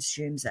instead of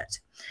consumes it.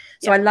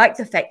 So I like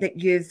the fact that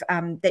you've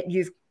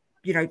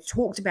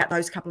talked about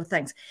those couple of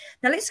things.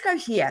 Now let's go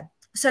here.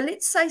 So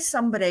let's say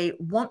somebody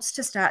wants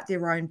to start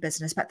their own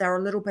business, but they're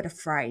a little bit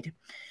afraid.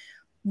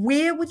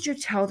 Where would you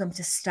tell them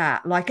to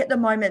start? Like, at the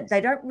moment,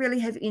 they don't really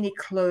have any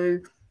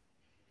clue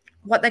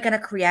what they're going to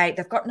create.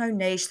 They've got no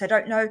niche. They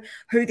don't know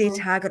who their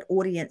target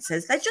audience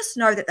is. They just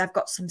know that they've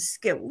got some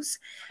skills.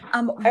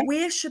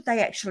 Where should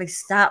they actually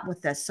start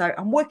with this? So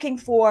I'm working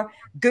for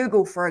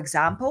Google, for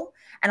example,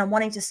 and I'm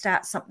wanting to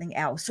start something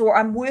else. Or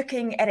I'm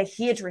working at a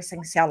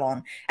hairdressing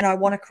salon and I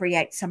want to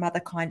create some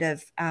other kind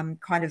of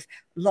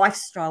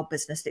lifestyle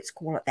business, let's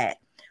call it that.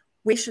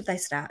 Where should they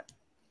start?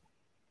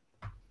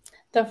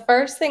 The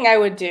first thing I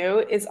would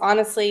do is,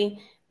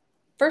 honestly,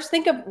 first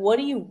think of, what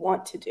do you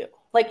want to do?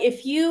 Like,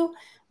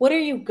 what are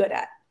you good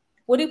at?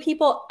 What do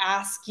people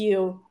ask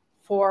you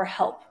for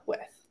help with?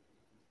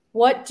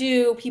 What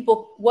do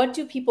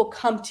people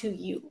come to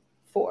you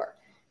for?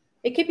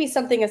 It could be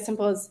something as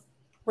simple as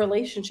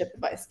relationship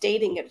advice,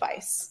 dating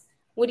advice.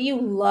 What do you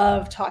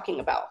love talking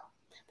about?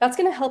 That's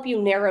going to help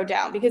you narrow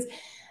down, because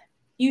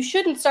you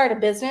shouldn't start a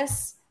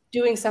business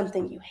doing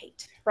something you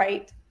hate,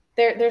 right?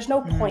 There's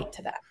no point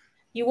to that.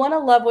 You want to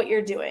love what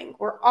you're doing.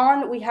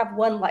 We have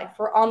one life.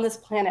 We're on this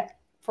planet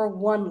for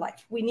one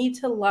life. We need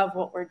to love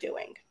what we're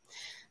doing.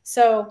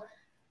 So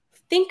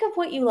think of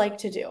what you like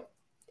to do.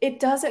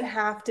 It doesn't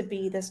have to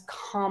be this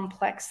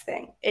complex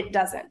thing. It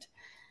doesn't.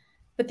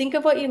 But think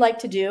of what you like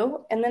to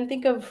do, and then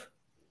think of,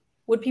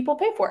 would people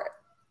pay for it?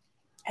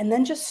 And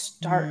then just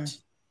start.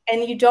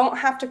 And you don't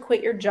have to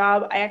quit your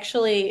job. I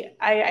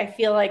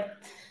feel like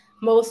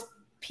most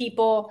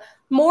people,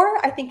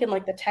 more, I think in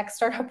like the tech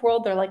startup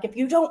world, they're like, if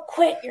you don't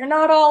quit, you're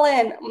not all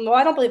in. No,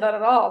 I don't believe that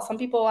at all. Some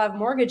people have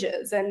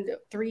mortgages and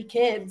 3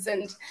 kids,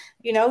 and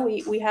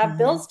we have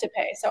bills to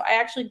pay. So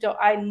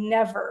I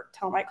never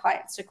tell my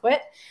clients to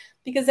quit,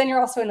 because then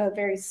you're also in a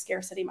very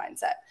scarcity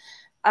mindset.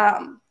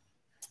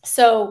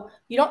 So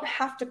you don't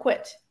have to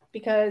quit,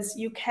 because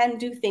you can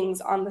do things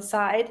on the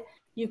side.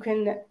 You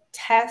can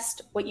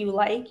test what you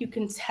like. You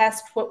can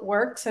test what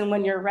works. And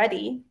when you're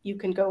ready, you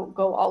can go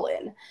all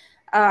in.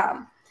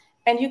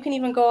 And you can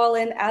even go all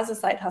in as a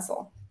side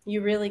hustle.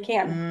 You really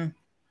can.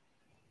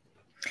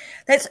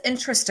 That's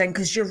interesting,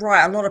 because you're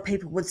right. A lot of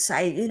people would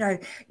say,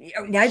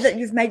 now that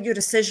you've made your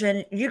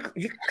decision, you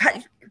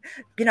cut,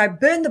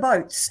 burn the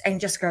boats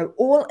and just go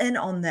all in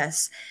on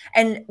this.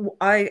 And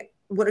I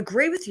would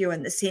agree with you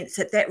in the sense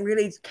that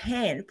really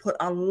can put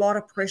a lot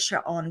of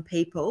pressure on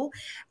people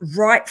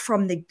right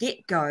from the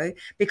get-go,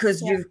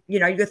 because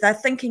they're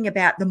thinking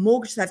about the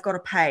mortgage they've got to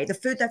pay, the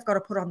food they've got to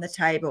put on the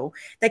table,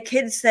 the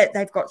kids that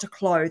they've got to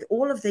clothe,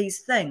 all of these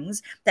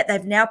things that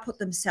they've now put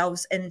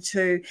themselves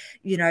into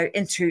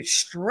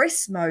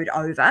stress mode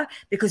over,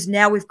 because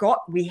now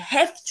we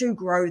have to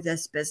grow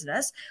this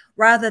business,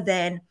 rather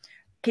than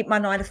keep my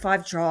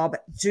 9-to-5 job,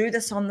 do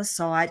this on the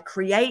side,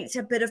 create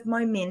a bit of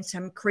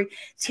momentum,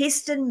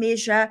 test and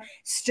measure,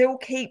 still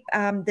keep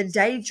the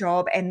day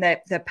job and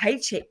the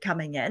paycheck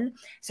coming in,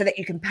 so that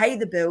you can pay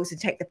the bills and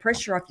take the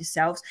pressure off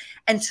yourselves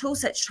until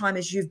such time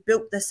as you've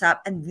built this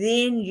up, and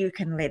then you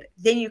can let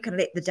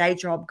the day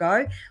job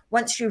go.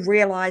 Once you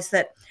realize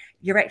that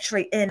you're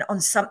actually in on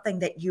something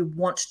that you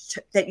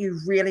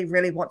really,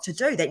 really want to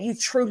do, that you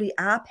truly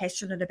are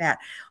passionate about.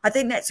 I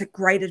think that's a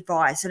great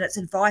advice, and it's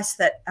advice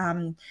that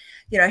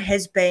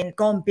has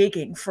gone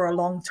begging for a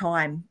long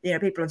time.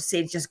 People have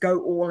said just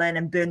go all in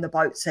and burn the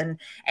boats, and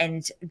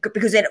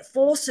because then it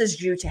forces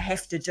you to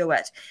have to do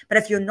it. But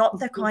if you're not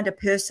the kind of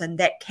person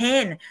that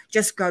can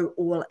just go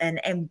all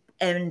in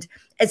and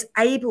is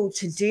able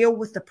to deal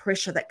with the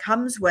pressure that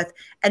comes with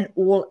an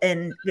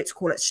all-in, let's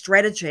call it,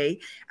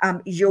 strategy,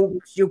 you'll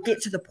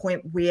get to the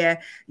point where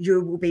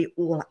you will be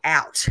all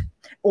out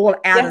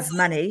Yes. of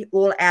money,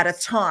 all out of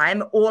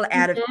time, all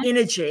out of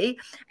energy,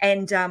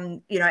 and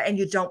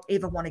you don't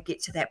ever want to get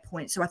to that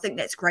point. So I think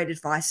that's great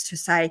advice to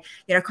say,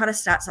 kind of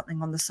start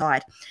something on the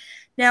side.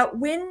 Now,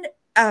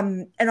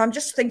 and I'm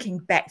just thinking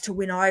back to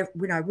when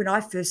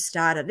I first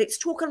started. Let's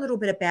talk a little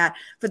bit about,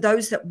 for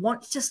those that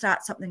want to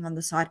start something on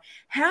the side,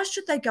 how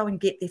should they go and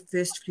get their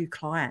first few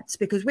clients?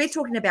 Because we're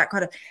talking about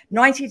kind of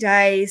 90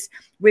 days.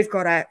 We've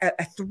got a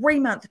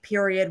 3-month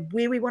period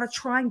where we want to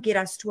try and get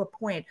us to a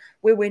point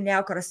where we've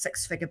now got a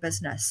 6-figure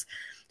business.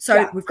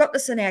 So we've got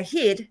this in our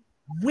head.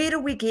 Where do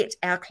we get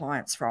our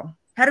clients from?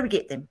 How do we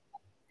get them?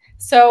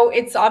 So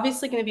it's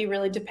obviously going to be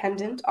really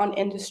dependent on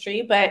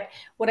industry, but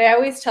what I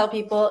always tell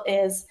people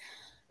is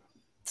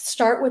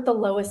start with the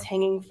lowest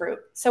hanging fruit.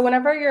 So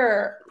whenever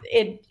you're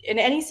in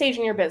any stage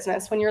in your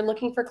business, when you're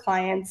looking for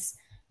clients,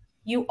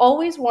 you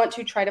always want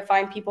to try to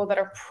find people that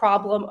are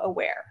problem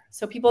aware.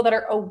 So people that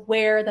are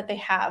aware that they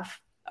have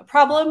a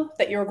problem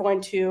that you're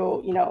going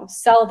to,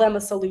 sell them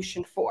a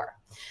solution for.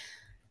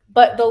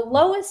 But the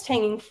lowest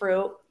hanging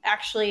fruit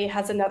actually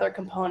has another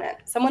component.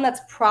 Someone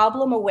that's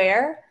problem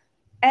aware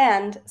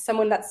and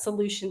someone that's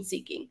solution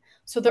seeking.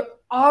 So they're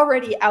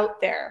already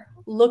out there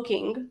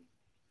looking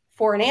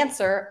for an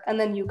answer, and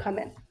then you come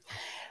in.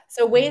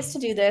 So ways to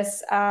do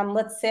this,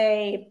 let's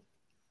say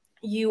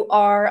you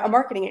are a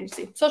marketing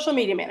agency, social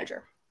media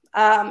manager,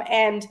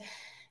 and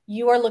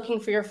you are looking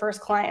for your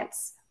first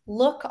clients.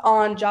 Look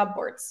on job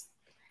boards.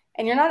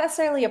 And you're not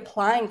necessarily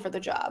applying for the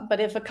job, but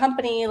if a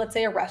company, let's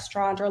say a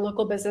restaurant or a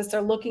local business,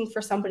 they're looking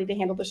for somebody to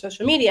handle their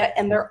social media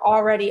and they're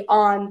already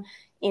on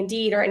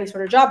Indeed or any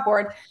sort of job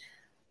board,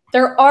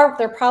 they're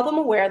problem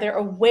aware. They're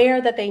aware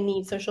that they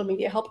need social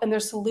media help, and they're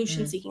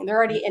solution seeking. They're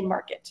already in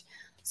market.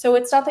 So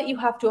it's not that you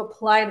have to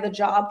apply to the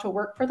job to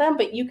work for them,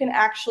 but you can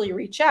actually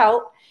reach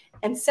out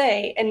and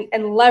say,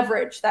 and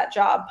leverage that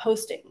job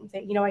posting.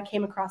 Say, I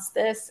came across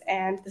this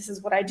and this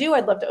is what I do.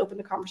 I'd love to open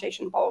the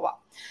conversation, blah, blah, blah.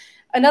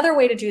 Another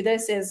way to do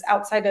this is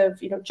outside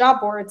of,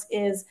 job boards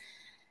is,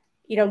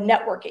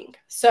 networking.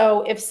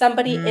 So if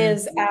somebody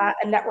is at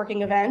a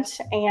networking event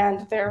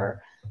and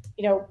they're,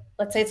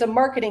 let's say it's a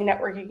marketing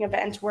networking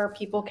event where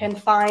people can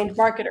find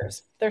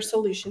marketers, they're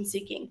solution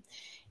seeking.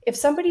 If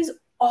somebody's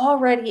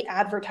already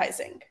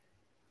advertising,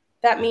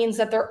 that means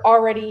that they're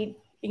already,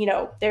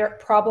 they're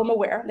problem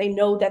aware. They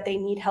know that they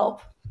need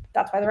help.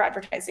 That's why they're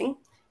advertising,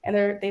 and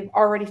they've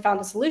already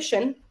found a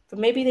solution, but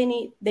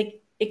maybe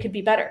it could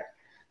be better.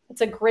 It's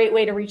a great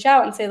way to reach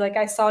out and say, like,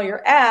 I saw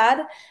your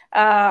ad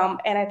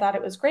and I thought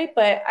it was great,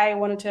 but I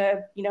wanted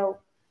to,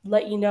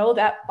 let you know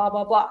that blah,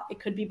 blah, blah. It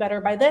could be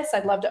better by this.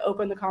 I'd love to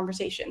open the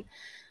conversation.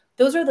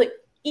 Those are the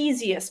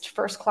easiest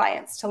first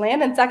clients to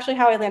land. And it's actually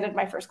how I landed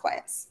my first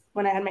clients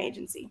when I had my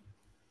agency.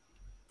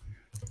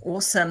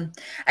 Awesome.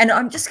 And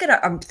I'm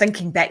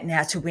thinking back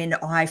now to when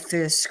I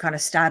first kind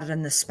of started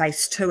in this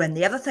space too. And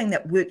the other thing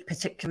that worked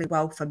particularly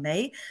well for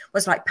me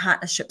was like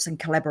partnerships and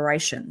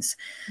collaborations.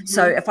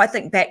 So if I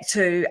think back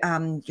to,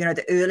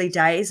 the early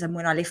days and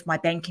when I left my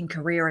banking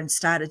career and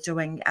started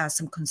doing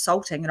some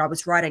consulting, and I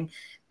was writing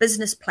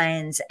business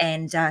plans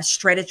and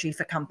strategy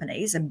for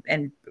companies.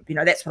 And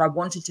that's what I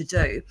wanted to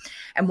do.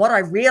 And what I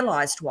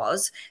realized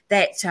was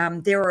that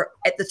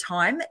at the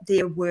time,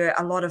 there were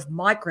a lot of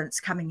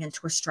migrants coming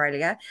into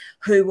Australia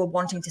who were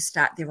wanting to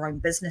start their own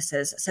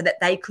businesses so that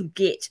they could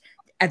get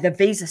the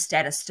visa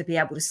status to be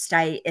able to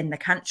stay in the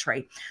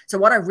country. So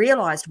what I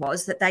realized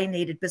was that they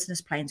needed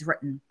business plans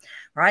written,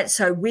 right?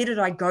 So where did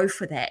I go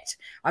for that?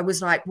 I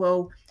was like,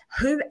 well,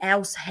 who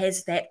else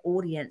has that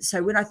audience?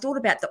 So when I thought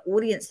about the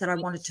audience that I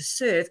wanted to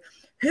serve,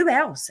 who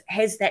else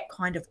has that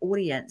kind of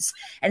audience?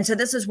 And so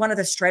this is one of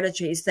the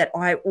strategies that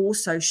I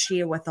also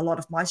share with a lot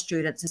of my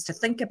students, is to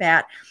think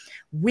about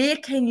where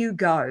can you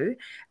go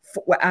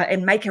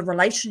and make a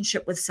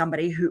relationship with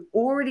somebody who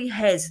already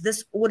has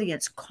this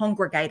audience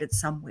congregated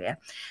somewhere.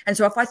 And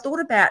so if I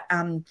thought about,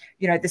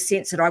 the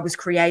sense that I was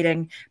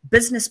creating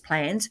business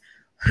plans,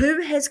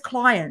 who has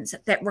clients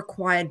that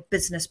required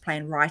business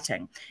plan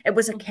writing? It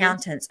was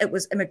accountants, it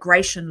was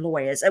immigration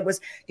lawyers, it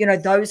was,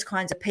 those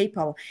kinds of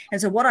people.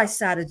 And so what I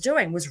started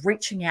doing was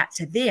reaching out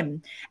to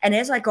them. And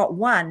as I got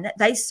one,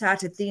 they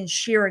started then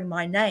sharing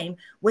my name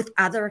with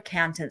other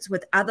accountants,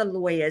 with other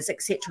lawyers,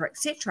 et cetera, et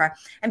cetera.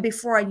 And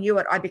before I knew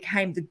it, I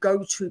became the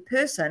go-to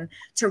person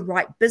to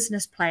write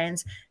business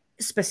plans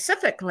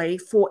specifically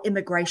for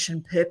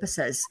immigration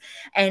purposes.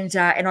 And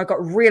I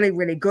got really,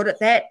 really good at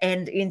that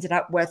and ended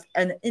up with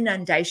an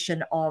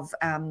inundation of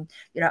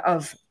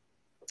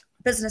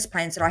business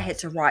plans that I had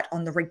to write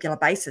on the regular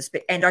basis.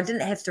 And I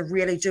didn't have to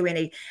really do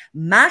any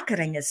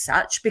marketing as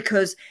such,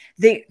 because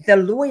the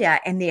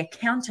lawyer and the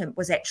accountant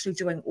was actually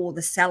doing all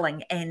the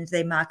selling and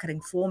their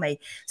marketing for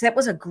me. So that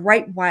was a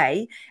great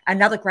way,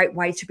 another great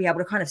way to be able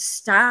to kind of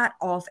start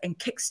off and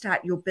kickstart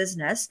your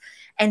business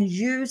and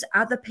use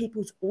other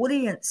people's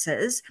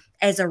audiences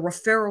as a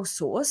referral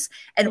source.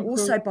 And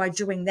also by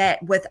doing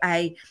that with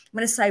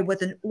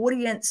with an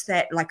audience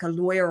that, like a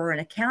lawyer or an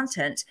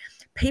accountant,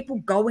 people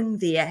going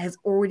there have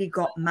already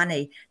got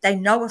money. They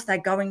know if they're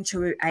going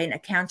to an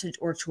accountant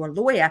or to a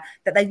lawyer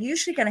that they're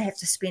usually going to have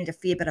to spend a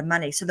fair bit of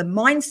money. So the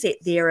mindset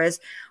there is,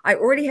 I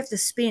already have to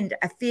spend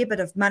a fair bit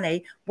of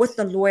money with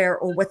the lawyer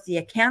or with the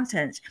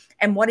accountant,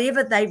 and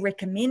whatever they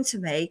recommend to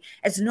me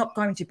is not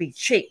going to be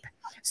cheap.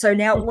 So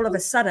now all of a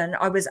sudden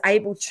I was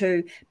able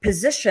to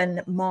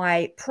position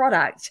my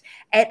product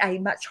at a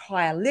much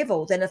higher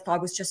level than if I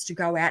was just to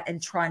go out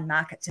and try and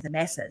market to the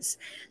masses.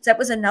 So that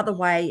was another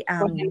way,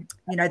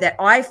 that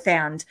I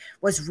found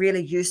was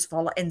really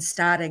useful in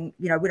starting,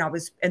 when I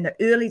was in the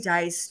early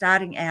days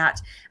starting out,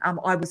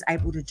 I was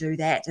able to do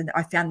that. And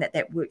I found that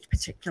that worked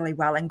particularly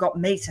well and got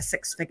me to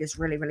six figures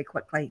really, really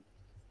quickly.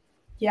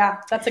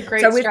 Yeah, that's a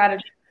great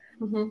strategy.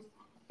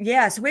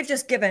 Yeah, so we've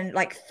just given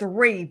like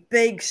 3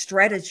 big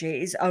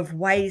strategies of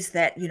ways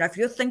that, if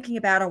you're thinking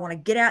about, I want to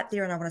get out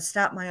there and I want to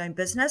start my own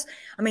business.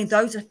 I mean,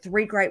 those are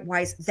 3 great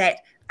ways that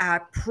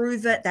are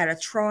proven, that are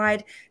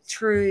tried,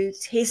 true,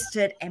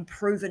 tested, and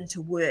proven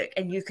to work.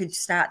 And you could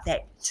start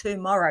that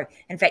tomorrow.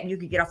 In fact, you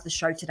could get off the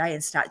show today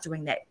and start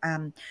doing that,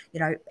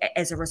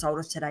 as a result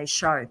of today's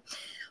show.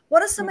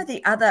 What are some of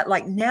the other,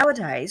 like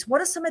nowadays, what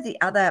are some of the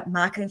other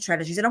marketing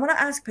strategies? And I want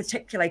to ask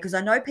particularly, because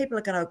I know people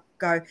are going to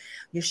go,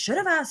 you should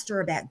have asked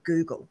her about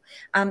Google.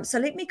 So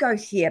let me go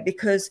here,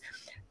 because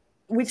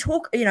we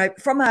talk,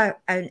 from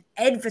an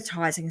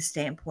advertising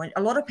standpoint,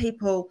 a lot of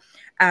people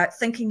are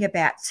thinking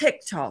about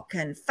TikTok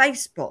and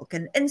Facebook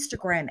and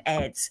Instagram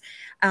ads.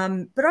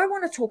 But I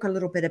want to talk a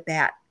little bit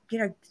about,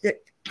 the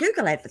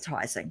Google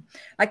advertising.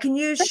 Like, can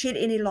you shed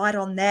any light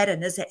on that?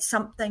 And is that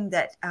something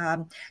that,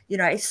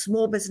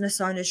 small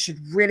business owners should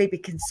really be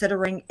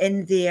considering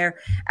in their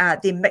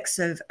mix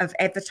of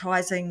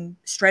advertising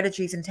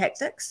strategies and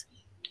tactics?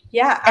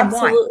 Yeah,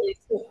 absolutely.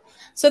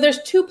 So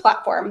there's 2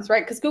 platforms,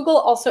 right? Because Google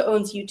also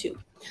owns YouTube.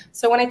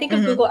 So when I think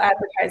of Google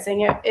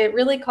advertising, it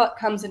really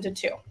comes into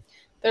 2.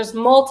 There's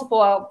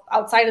multiple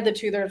outside of the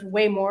 2. There's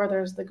way more.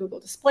 There's the Google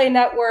Display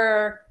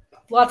Network,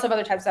 lots of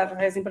other types of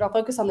advertising, but I'll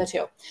focus on the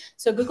 2.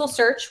 So Google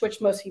Search, which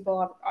most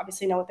people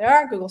obviously know what they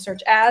are, Google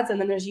Search ads,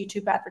 and then there's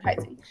YouTube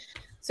advertising.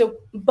 So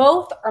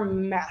both are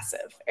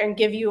massive and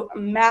give you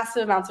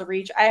massive amounts of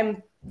reach. I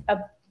am a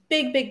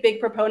big, big, big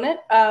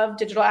proponent of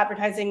digital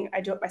advertising.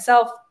 I do it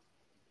myself.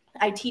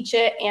 I teach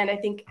it, and I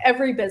think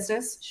every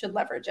business should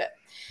leverage it.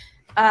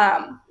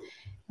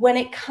 When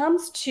it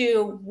comes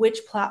to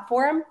which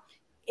platform,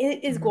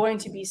 it is going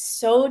to be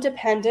so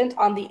dependent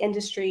on the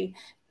industry,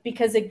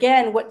 because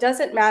again, what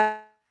doesn't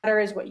matter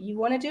is what you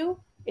want to do.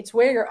 It's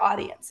where your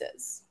audience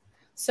is.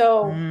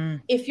 So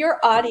if your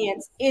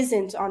audience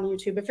isn't on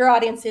YouTube, if your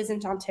audience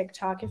isn't on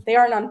TikTok, if they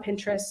aren't on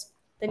Pinterest,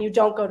 then you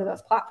don't go to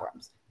those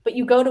platforms, but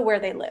you go to where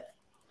they live.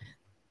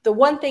 The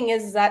one thing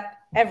is that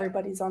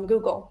everybody's on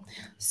Google.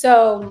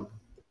 So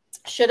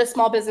Should a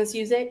small business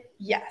use it?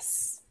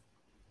 Yes,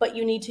 but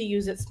you need to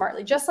use it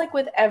smartly. Just like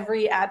with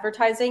every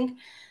advertising,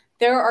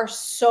 there are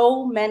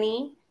so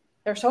many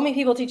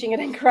people teaching it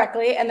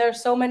incorrectly, and there are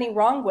so many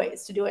wrong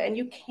ways to do it. And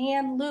you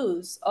can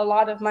lose a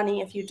lot of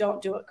money if you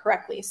don't do it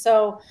correctly.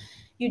 So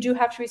you do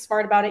have to be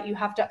smart about it. You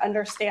have to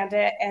understand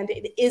it. And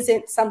it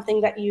isn't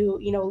something that you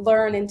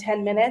learn in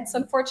 10 minutes,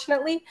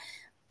 unfortunately.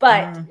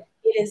 But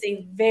it is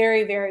a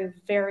very, very,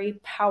 very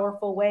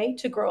powerful way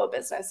to grow a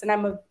business. And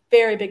I'm a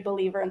very big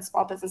believer in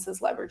small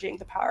businesses leveraging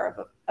the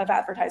power of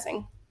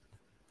advertising.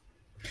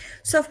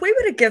 So if we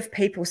were to give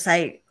people,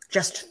 say,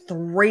 just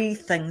 3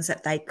 things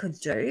that they could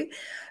do,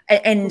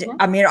 and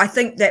I mean, I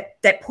think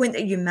that point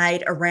that you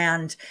made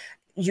around,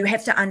 you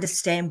have to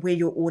understand where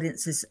your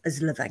audience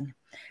is living.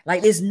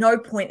 Like, there's no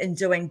point in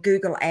doing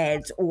Google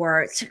ads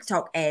or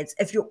TikTok ads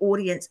if your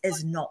audience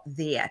is not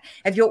there.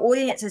 If your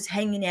audience is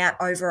hanging out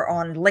over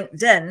on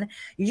LinkedIn,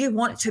 you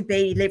want to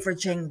be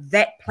leveraging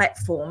that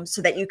platform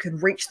so that you can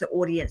reach the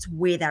audience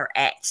where they're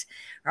at,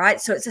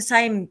 right? So it's the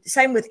same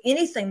with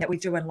anything that we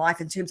do in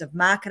life in terms of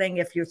marketing.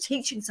 If you're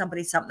teaching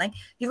somebody something,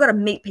 you've got to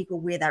meet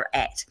people where they're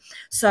at.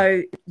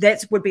 So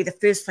that would be the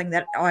first thing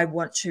that I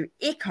want to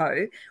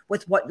echo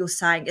with what you're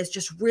saying, is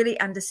just really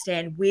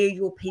understand where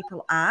your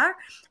people are.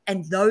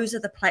 And those are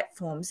the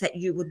platforms that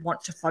you would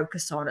want to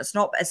focus on. It's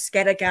not a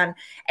scattergun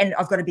and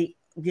I've got to be,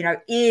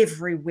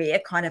 everywhere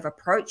kind of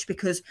approach,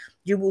 because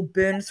you will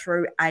burn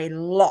through a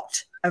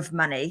lot of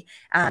money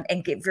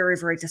and get very,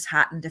 very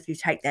disheartened if you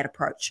take that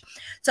approach.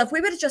 So if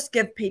we were to just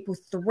give people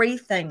 3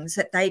 things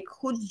that they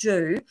could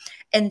do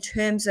in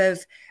terms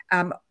of,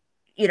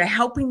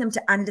 helping them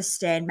to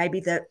understand maybe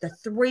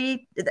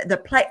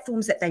the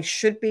platforms that they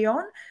should be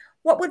on,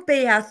 what would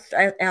be our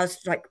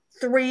like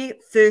 3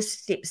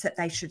 first steps that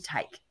they should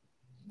take?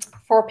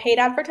 For paid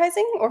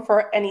advertising or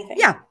for anything?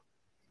 Yeah.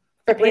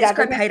 For paid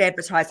advertising? Paid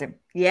advertising.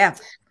 Yeah.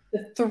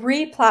 The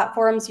 3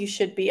 platforms you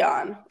should be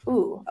on.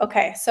 Ooh,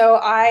 okay. So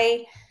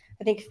I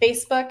think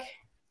Facebook,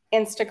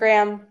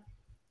 Instagram,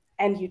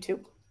 and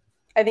YouTube.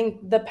 I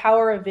think the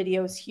power of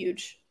video is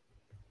huge.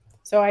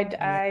 So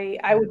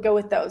I would go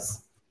with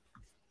those.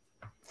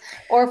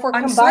 Or if we're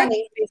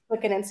combining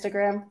Facebook and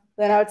Instagram,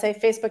 then I would say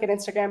Facebook and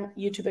Instagram,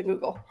 YouTube and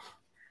Google.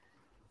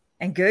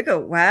 And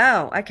Google.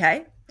 Wow.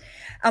 Okay.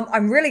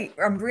 I'm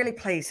really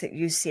pleased that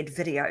you said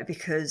video,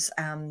 because,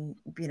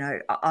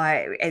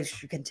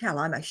 as you can tell,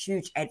 I'm a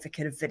huge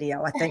advocate of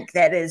video. I think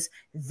that is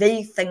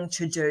the thing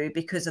to do,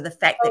 because of the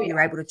fact that you're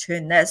able to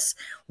turn this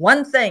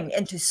one thing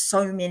into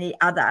so many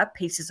other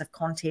pieces of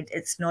content.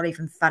 It's not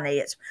even funny.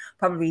 It's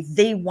probably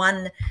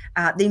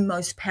the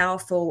most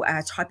powerful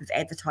type of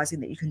advertising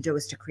that you can do,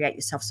 is to create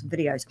yourself some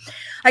videos.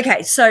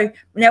 Okay, so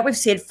now we've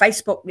said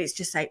Facebook. Let's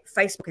just say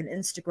Facebook and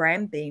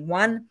Instagram being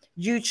one,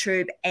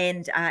 YouTube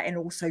and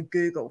also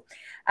Google.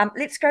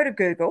 Let's go to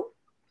Google,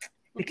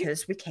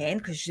 because we can,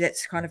 because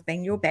that's kind of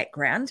been your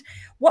background.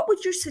 What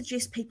would you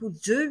suggest people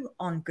do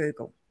on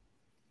Google?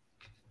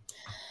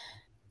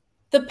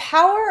 The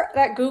power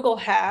that Google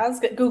has,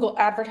 Google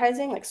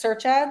advertising, like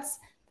search ads,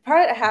 the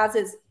power that it has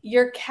is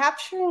you're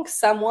capturing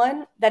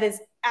someone that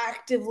is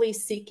actively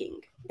seeking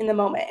in the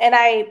moment. And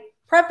I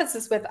preface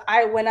this with,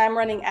 when I'm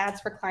running ads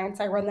for clients,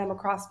 I run them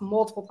across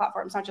multiple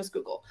platforms, not just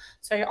Google.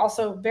 So I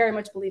also very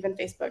much believe in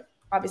Facebook,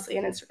 obviously,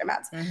 and Instagram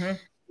ads.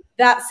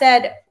 That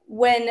said,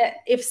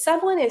 if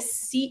someone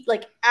is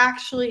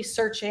actually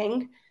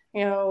searching,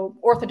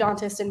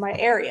 orthodontist in my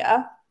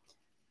area,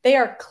 they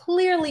are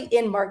clearly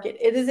in market.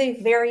 It is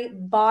a very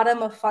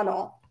bottom of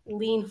funnel,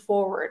 lean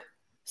forward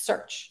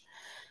search.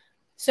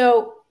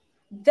 So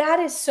that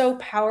is so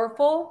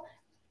powerful,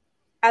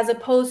 as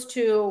opposed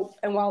to,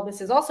 and while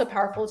this is also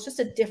powerful, it's just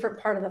a different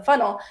part of the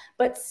funnel,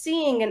 but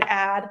seeing an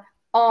ad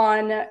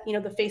on,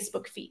 the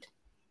Facebook feed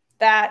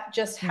that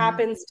just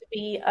happens to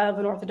be of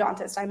an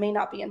orthodontist. I may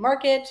not be in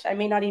market. I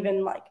may not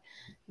even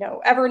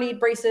ever need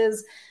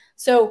braces.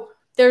 So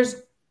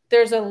there's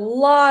a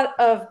lot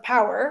of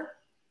power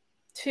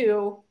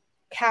to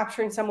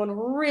capturing someone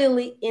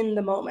really in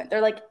the moment.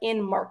 They're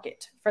in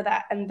market for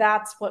that. And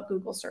that's what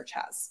Google search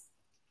has.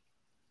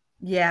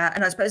 Yeah,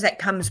 and I suppose that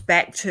comes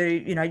back to,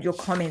 your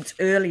comments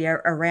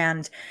earlier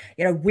around,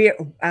 where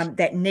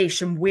that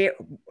niche, and where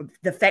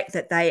the fact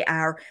that they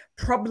are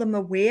problem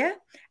aware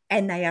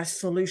and they are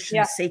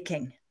solution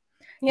seeking.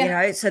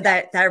 So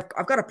that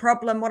I've got a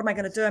problem. What am I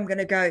going to do? I'm going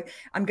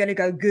to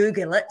go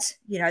Google it.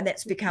 And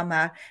that's become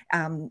a,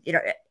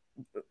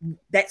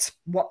 that's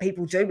what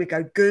people do. We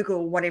go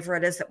Google whatever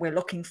it is that we're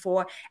looking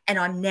for, and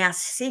I'm now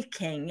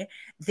seeking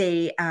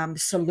the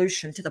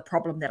solution to the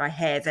problem that I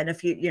have. And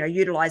if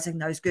utilizing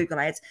those Google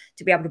ads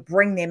to be able to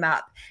bring them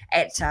up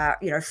at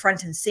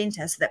front and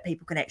center, so that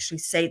people can actually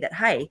see that,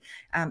 hey,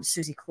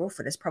 Suzy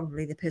Crawford is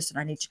probably the person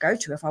I need to go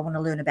to if I want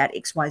to learn about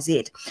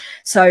XYZ.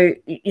 So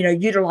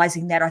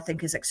utilizing that, I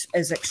think,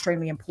 is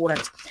extremely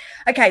important.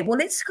 Okay, well,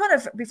 let's kind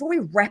of, before we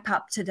wrap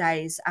up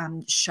today's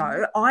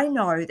show, I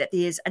know that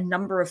there's a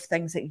number of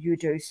things that you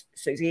do,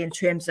 Suzy, in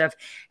terms of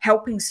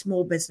helping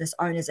small business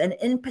owners, and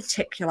in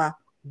particular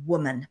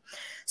women.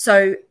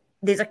 So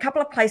there's a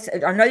couple of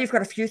places. I know you've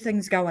got a few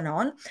things going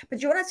on, but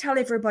do you want to tell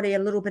everybody a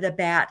little bit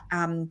about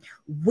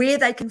where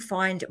they can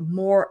find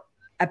more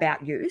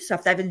about you? So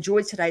if they've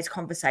enjoyed today's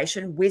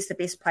conversation, where's the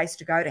best place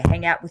to go to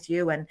hang out with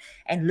you and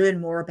learn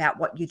more about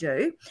what you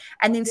do?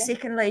 And then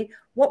secondly,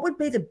 what would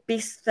be the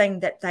best thing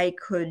that they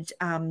could,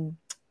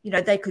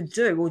 they could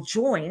do or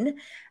join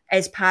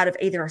as part of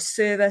either a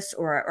service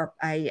or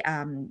a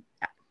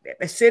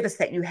service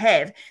that you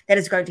have that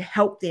is going to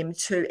help them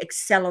to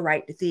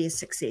accelerate their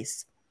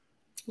success?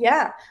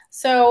 Yeah.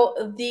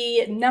 So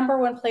the number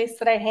one place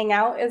that I hang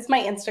out is my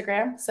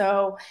Instagram.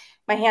 So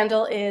my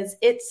handle is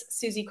It's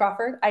Suzy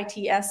Crawford,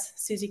 ITS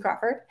Suzy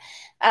Crawford.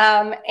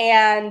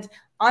 And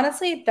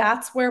honestly,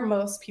 that's where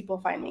most people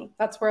find me.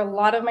 That's where a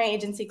lot of my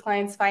agency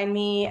clients find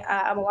me.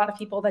 A lot of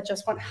people that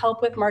just want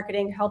help with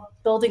marketing, help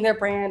building their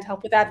brand,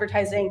 help with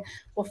advertising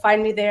will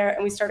find me there,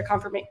 and we start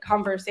a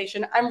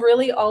conversation. I'm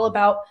really all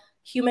about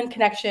human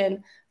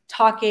connection,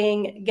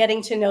 talking,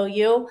 getting to know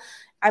you.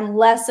 I'm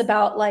less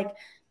about like,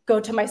 go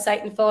to my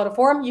site and fill out a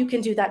form. You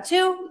can do that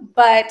too,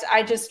 but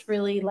I just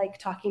really like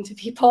talking to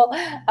people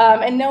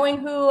and knowing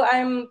who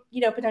I'm,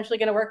 potentially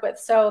going to work with.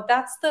 So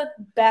that's the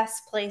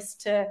best place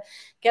to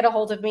get a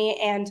hold of me.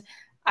 And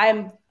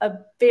I'm a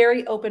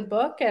very open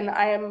book, and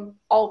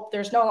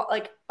there's no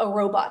like a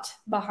robot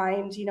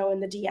behind, in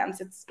the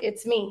DMs.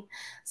 It's me.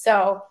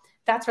 So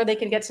that's where they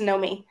can get to know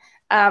me.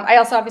 I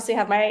also obviously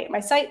have my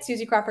site,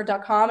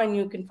 suzycrawford.com, and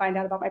you can find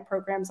out about my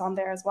programs on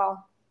there as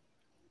well.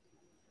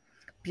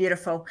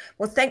 Beautiful.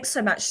 Well, thanks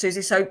so much,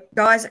 Suzy. So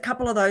guys, a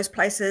couple of those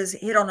places,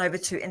 head on over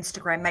to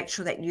Instagram, make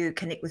sure that you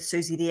connect with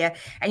Suzy there.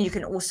 And you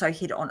can also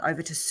head on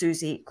over to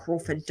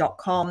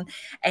suzycrawford.com.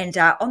 And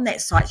on that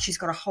site, she's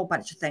got a whole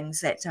bunch of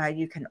things that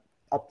you can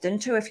opt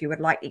into if you would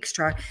like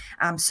extra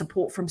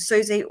support from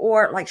Suzy,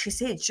 or like she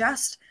said,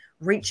 just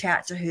reach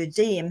out to her,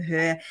 DM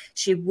her.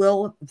 She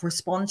will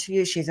respond to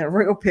you. She's a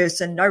real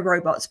person, no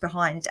robots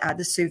behind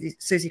the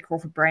Suzy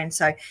Crawford brand.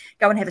 So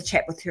go and have a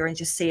chat with her and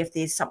just see if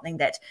there's something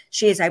that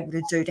she is able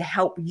to do to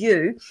help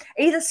you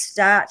either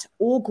start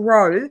or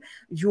grow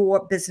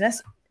your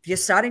business. If you're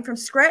starting from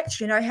scratch,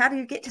 how do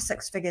you get to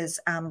six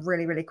figures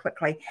really, really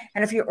quickly?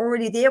 And if you're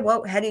already there,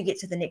 well, how do you get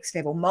to the next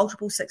level?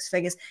 Multiple six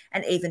figures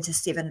and even to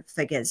seven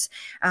figures.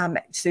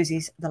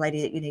 Suzy's the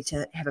lady that you need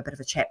to have a bit of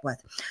a chat with.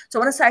 So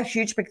I want to say a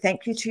huge big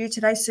thank you to you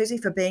today, Suzy,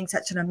 for being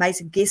such an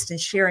amazing guest and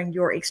sharing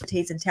your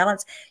expertise and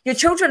talents. Your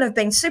children have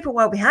been super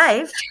well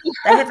behaved.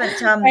 They haven't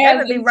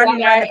been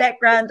running around the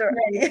background or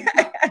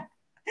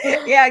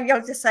yeah,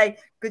 you'll just say,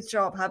 good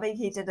job, hubby.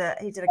 He did a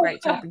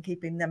great job in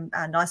keeping them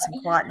nice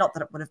and quiet. Not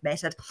that it would have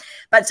mattered.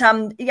 But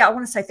yeah, I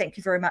want to say thank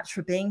you very much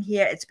for being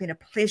here. It's been a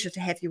pleasure to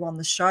have you on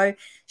the show,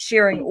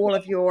 sharing all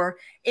of your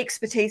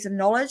expertise and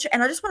knowledge.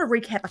 And I just want to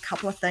recap a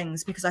couple of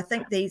things because I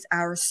think these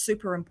are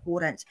super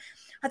important.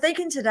 I think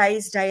in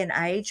today's day and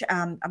age,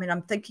 I'm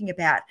thinking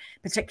about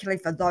particularly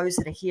for those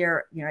that are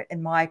here,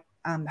 in my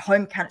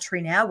home country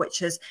now,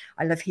 which is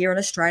I live here in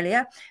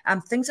Australia.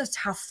 Things are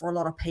tough for a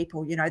lot of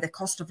people. The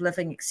cost of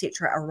living,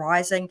 etc., are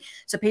rising.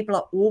 So people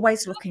are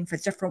always looking for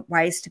different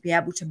ways to be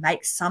able to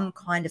make some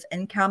kind of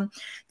income.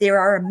 There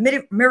are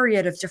a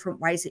myriad of different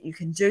ways that you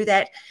can do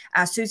that.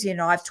 Suzy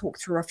and I have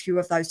talked through a few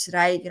of those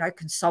today.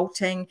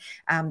 Consulting,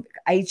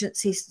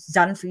 agencies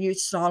done for you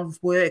style of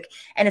work.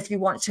 And if you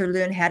want to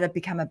learn how to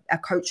become a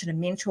coach and a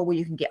mentor, well,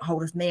 you can get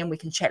hold of me and we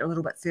can chat a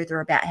little bit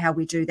further about how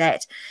we do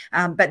that.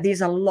 But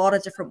there's a lot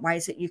of different ways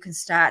that you can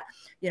start,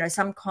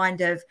 some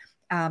kind of,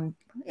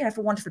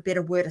 for want of a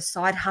better word, a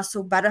side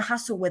hustle, but a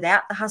hustle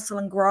without the hustle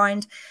and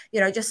grind,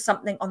 just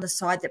something on the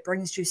side that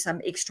brings you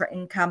some extra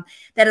income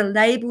that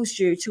enables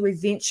you to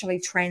eventually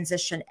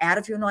transition out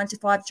of your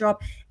 9-to-5 job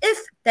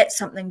if that's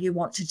something you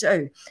want to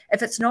do.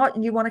 If it's not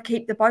and you want to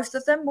keep the both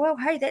of them, well,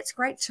 hey, that's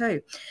great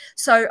too.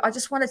 So I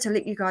just wanted to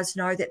let you guys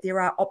know that there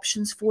are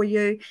options for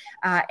you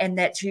and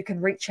that you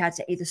can reach out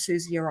to either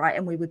Suzy or I,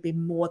 and we would be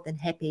more than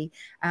happy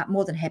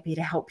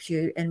to help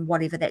you in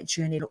whatever that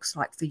journey looks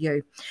like for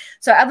you.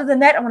 So other than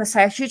that, I want to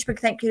say a huge big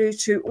thank you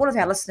to all of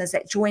our listeners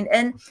that join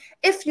in.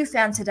 If you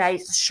found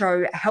today's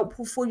show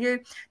helpful for you,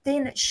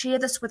 then share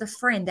this with a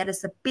friend. That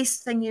is the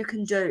best thing you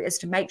can do, is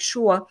to make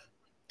sure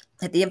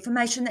that the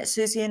information that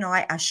Suzy and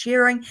I are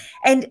sharing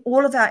and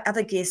all of our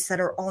other guests that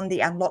are on the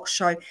Unlock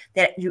show,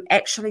 that you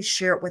actually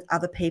share it with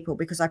other people,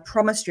 because I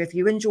promised you, if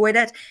you enjoyed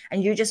it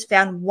and you just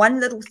found one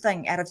little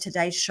thing out of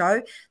today's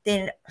show,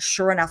 then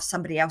sure enough,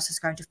 somebody else is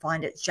going to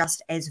find it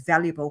just as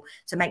valuable.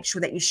 So make sure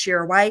that you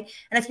share away.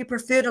 And if you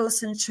prefer to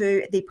listen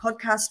to the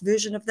podcast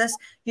version of this,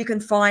 you can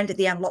find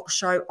the Unlock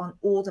show on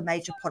all the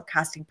major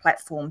podcasting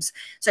platforms.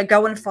 So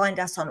go and find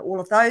us on all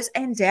of those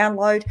and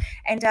download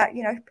and,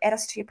 add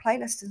us to your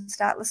playlist and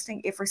start listening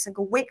every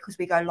single week, because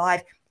we go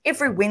live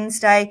every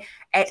Wednesday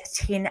at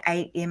 10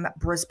 a.m.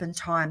 Brisbane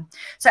time.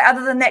 So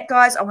other than that,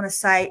 guys, I want to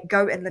say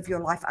go and live your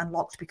life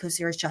unlocked, because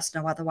there is just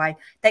no other way.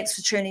 Thanks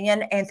for tuning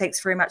in, and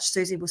thanks very much,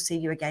 Suzy. We'll see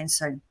you again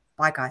soon.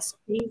 Bye, guys.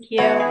 Thank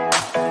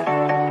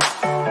you.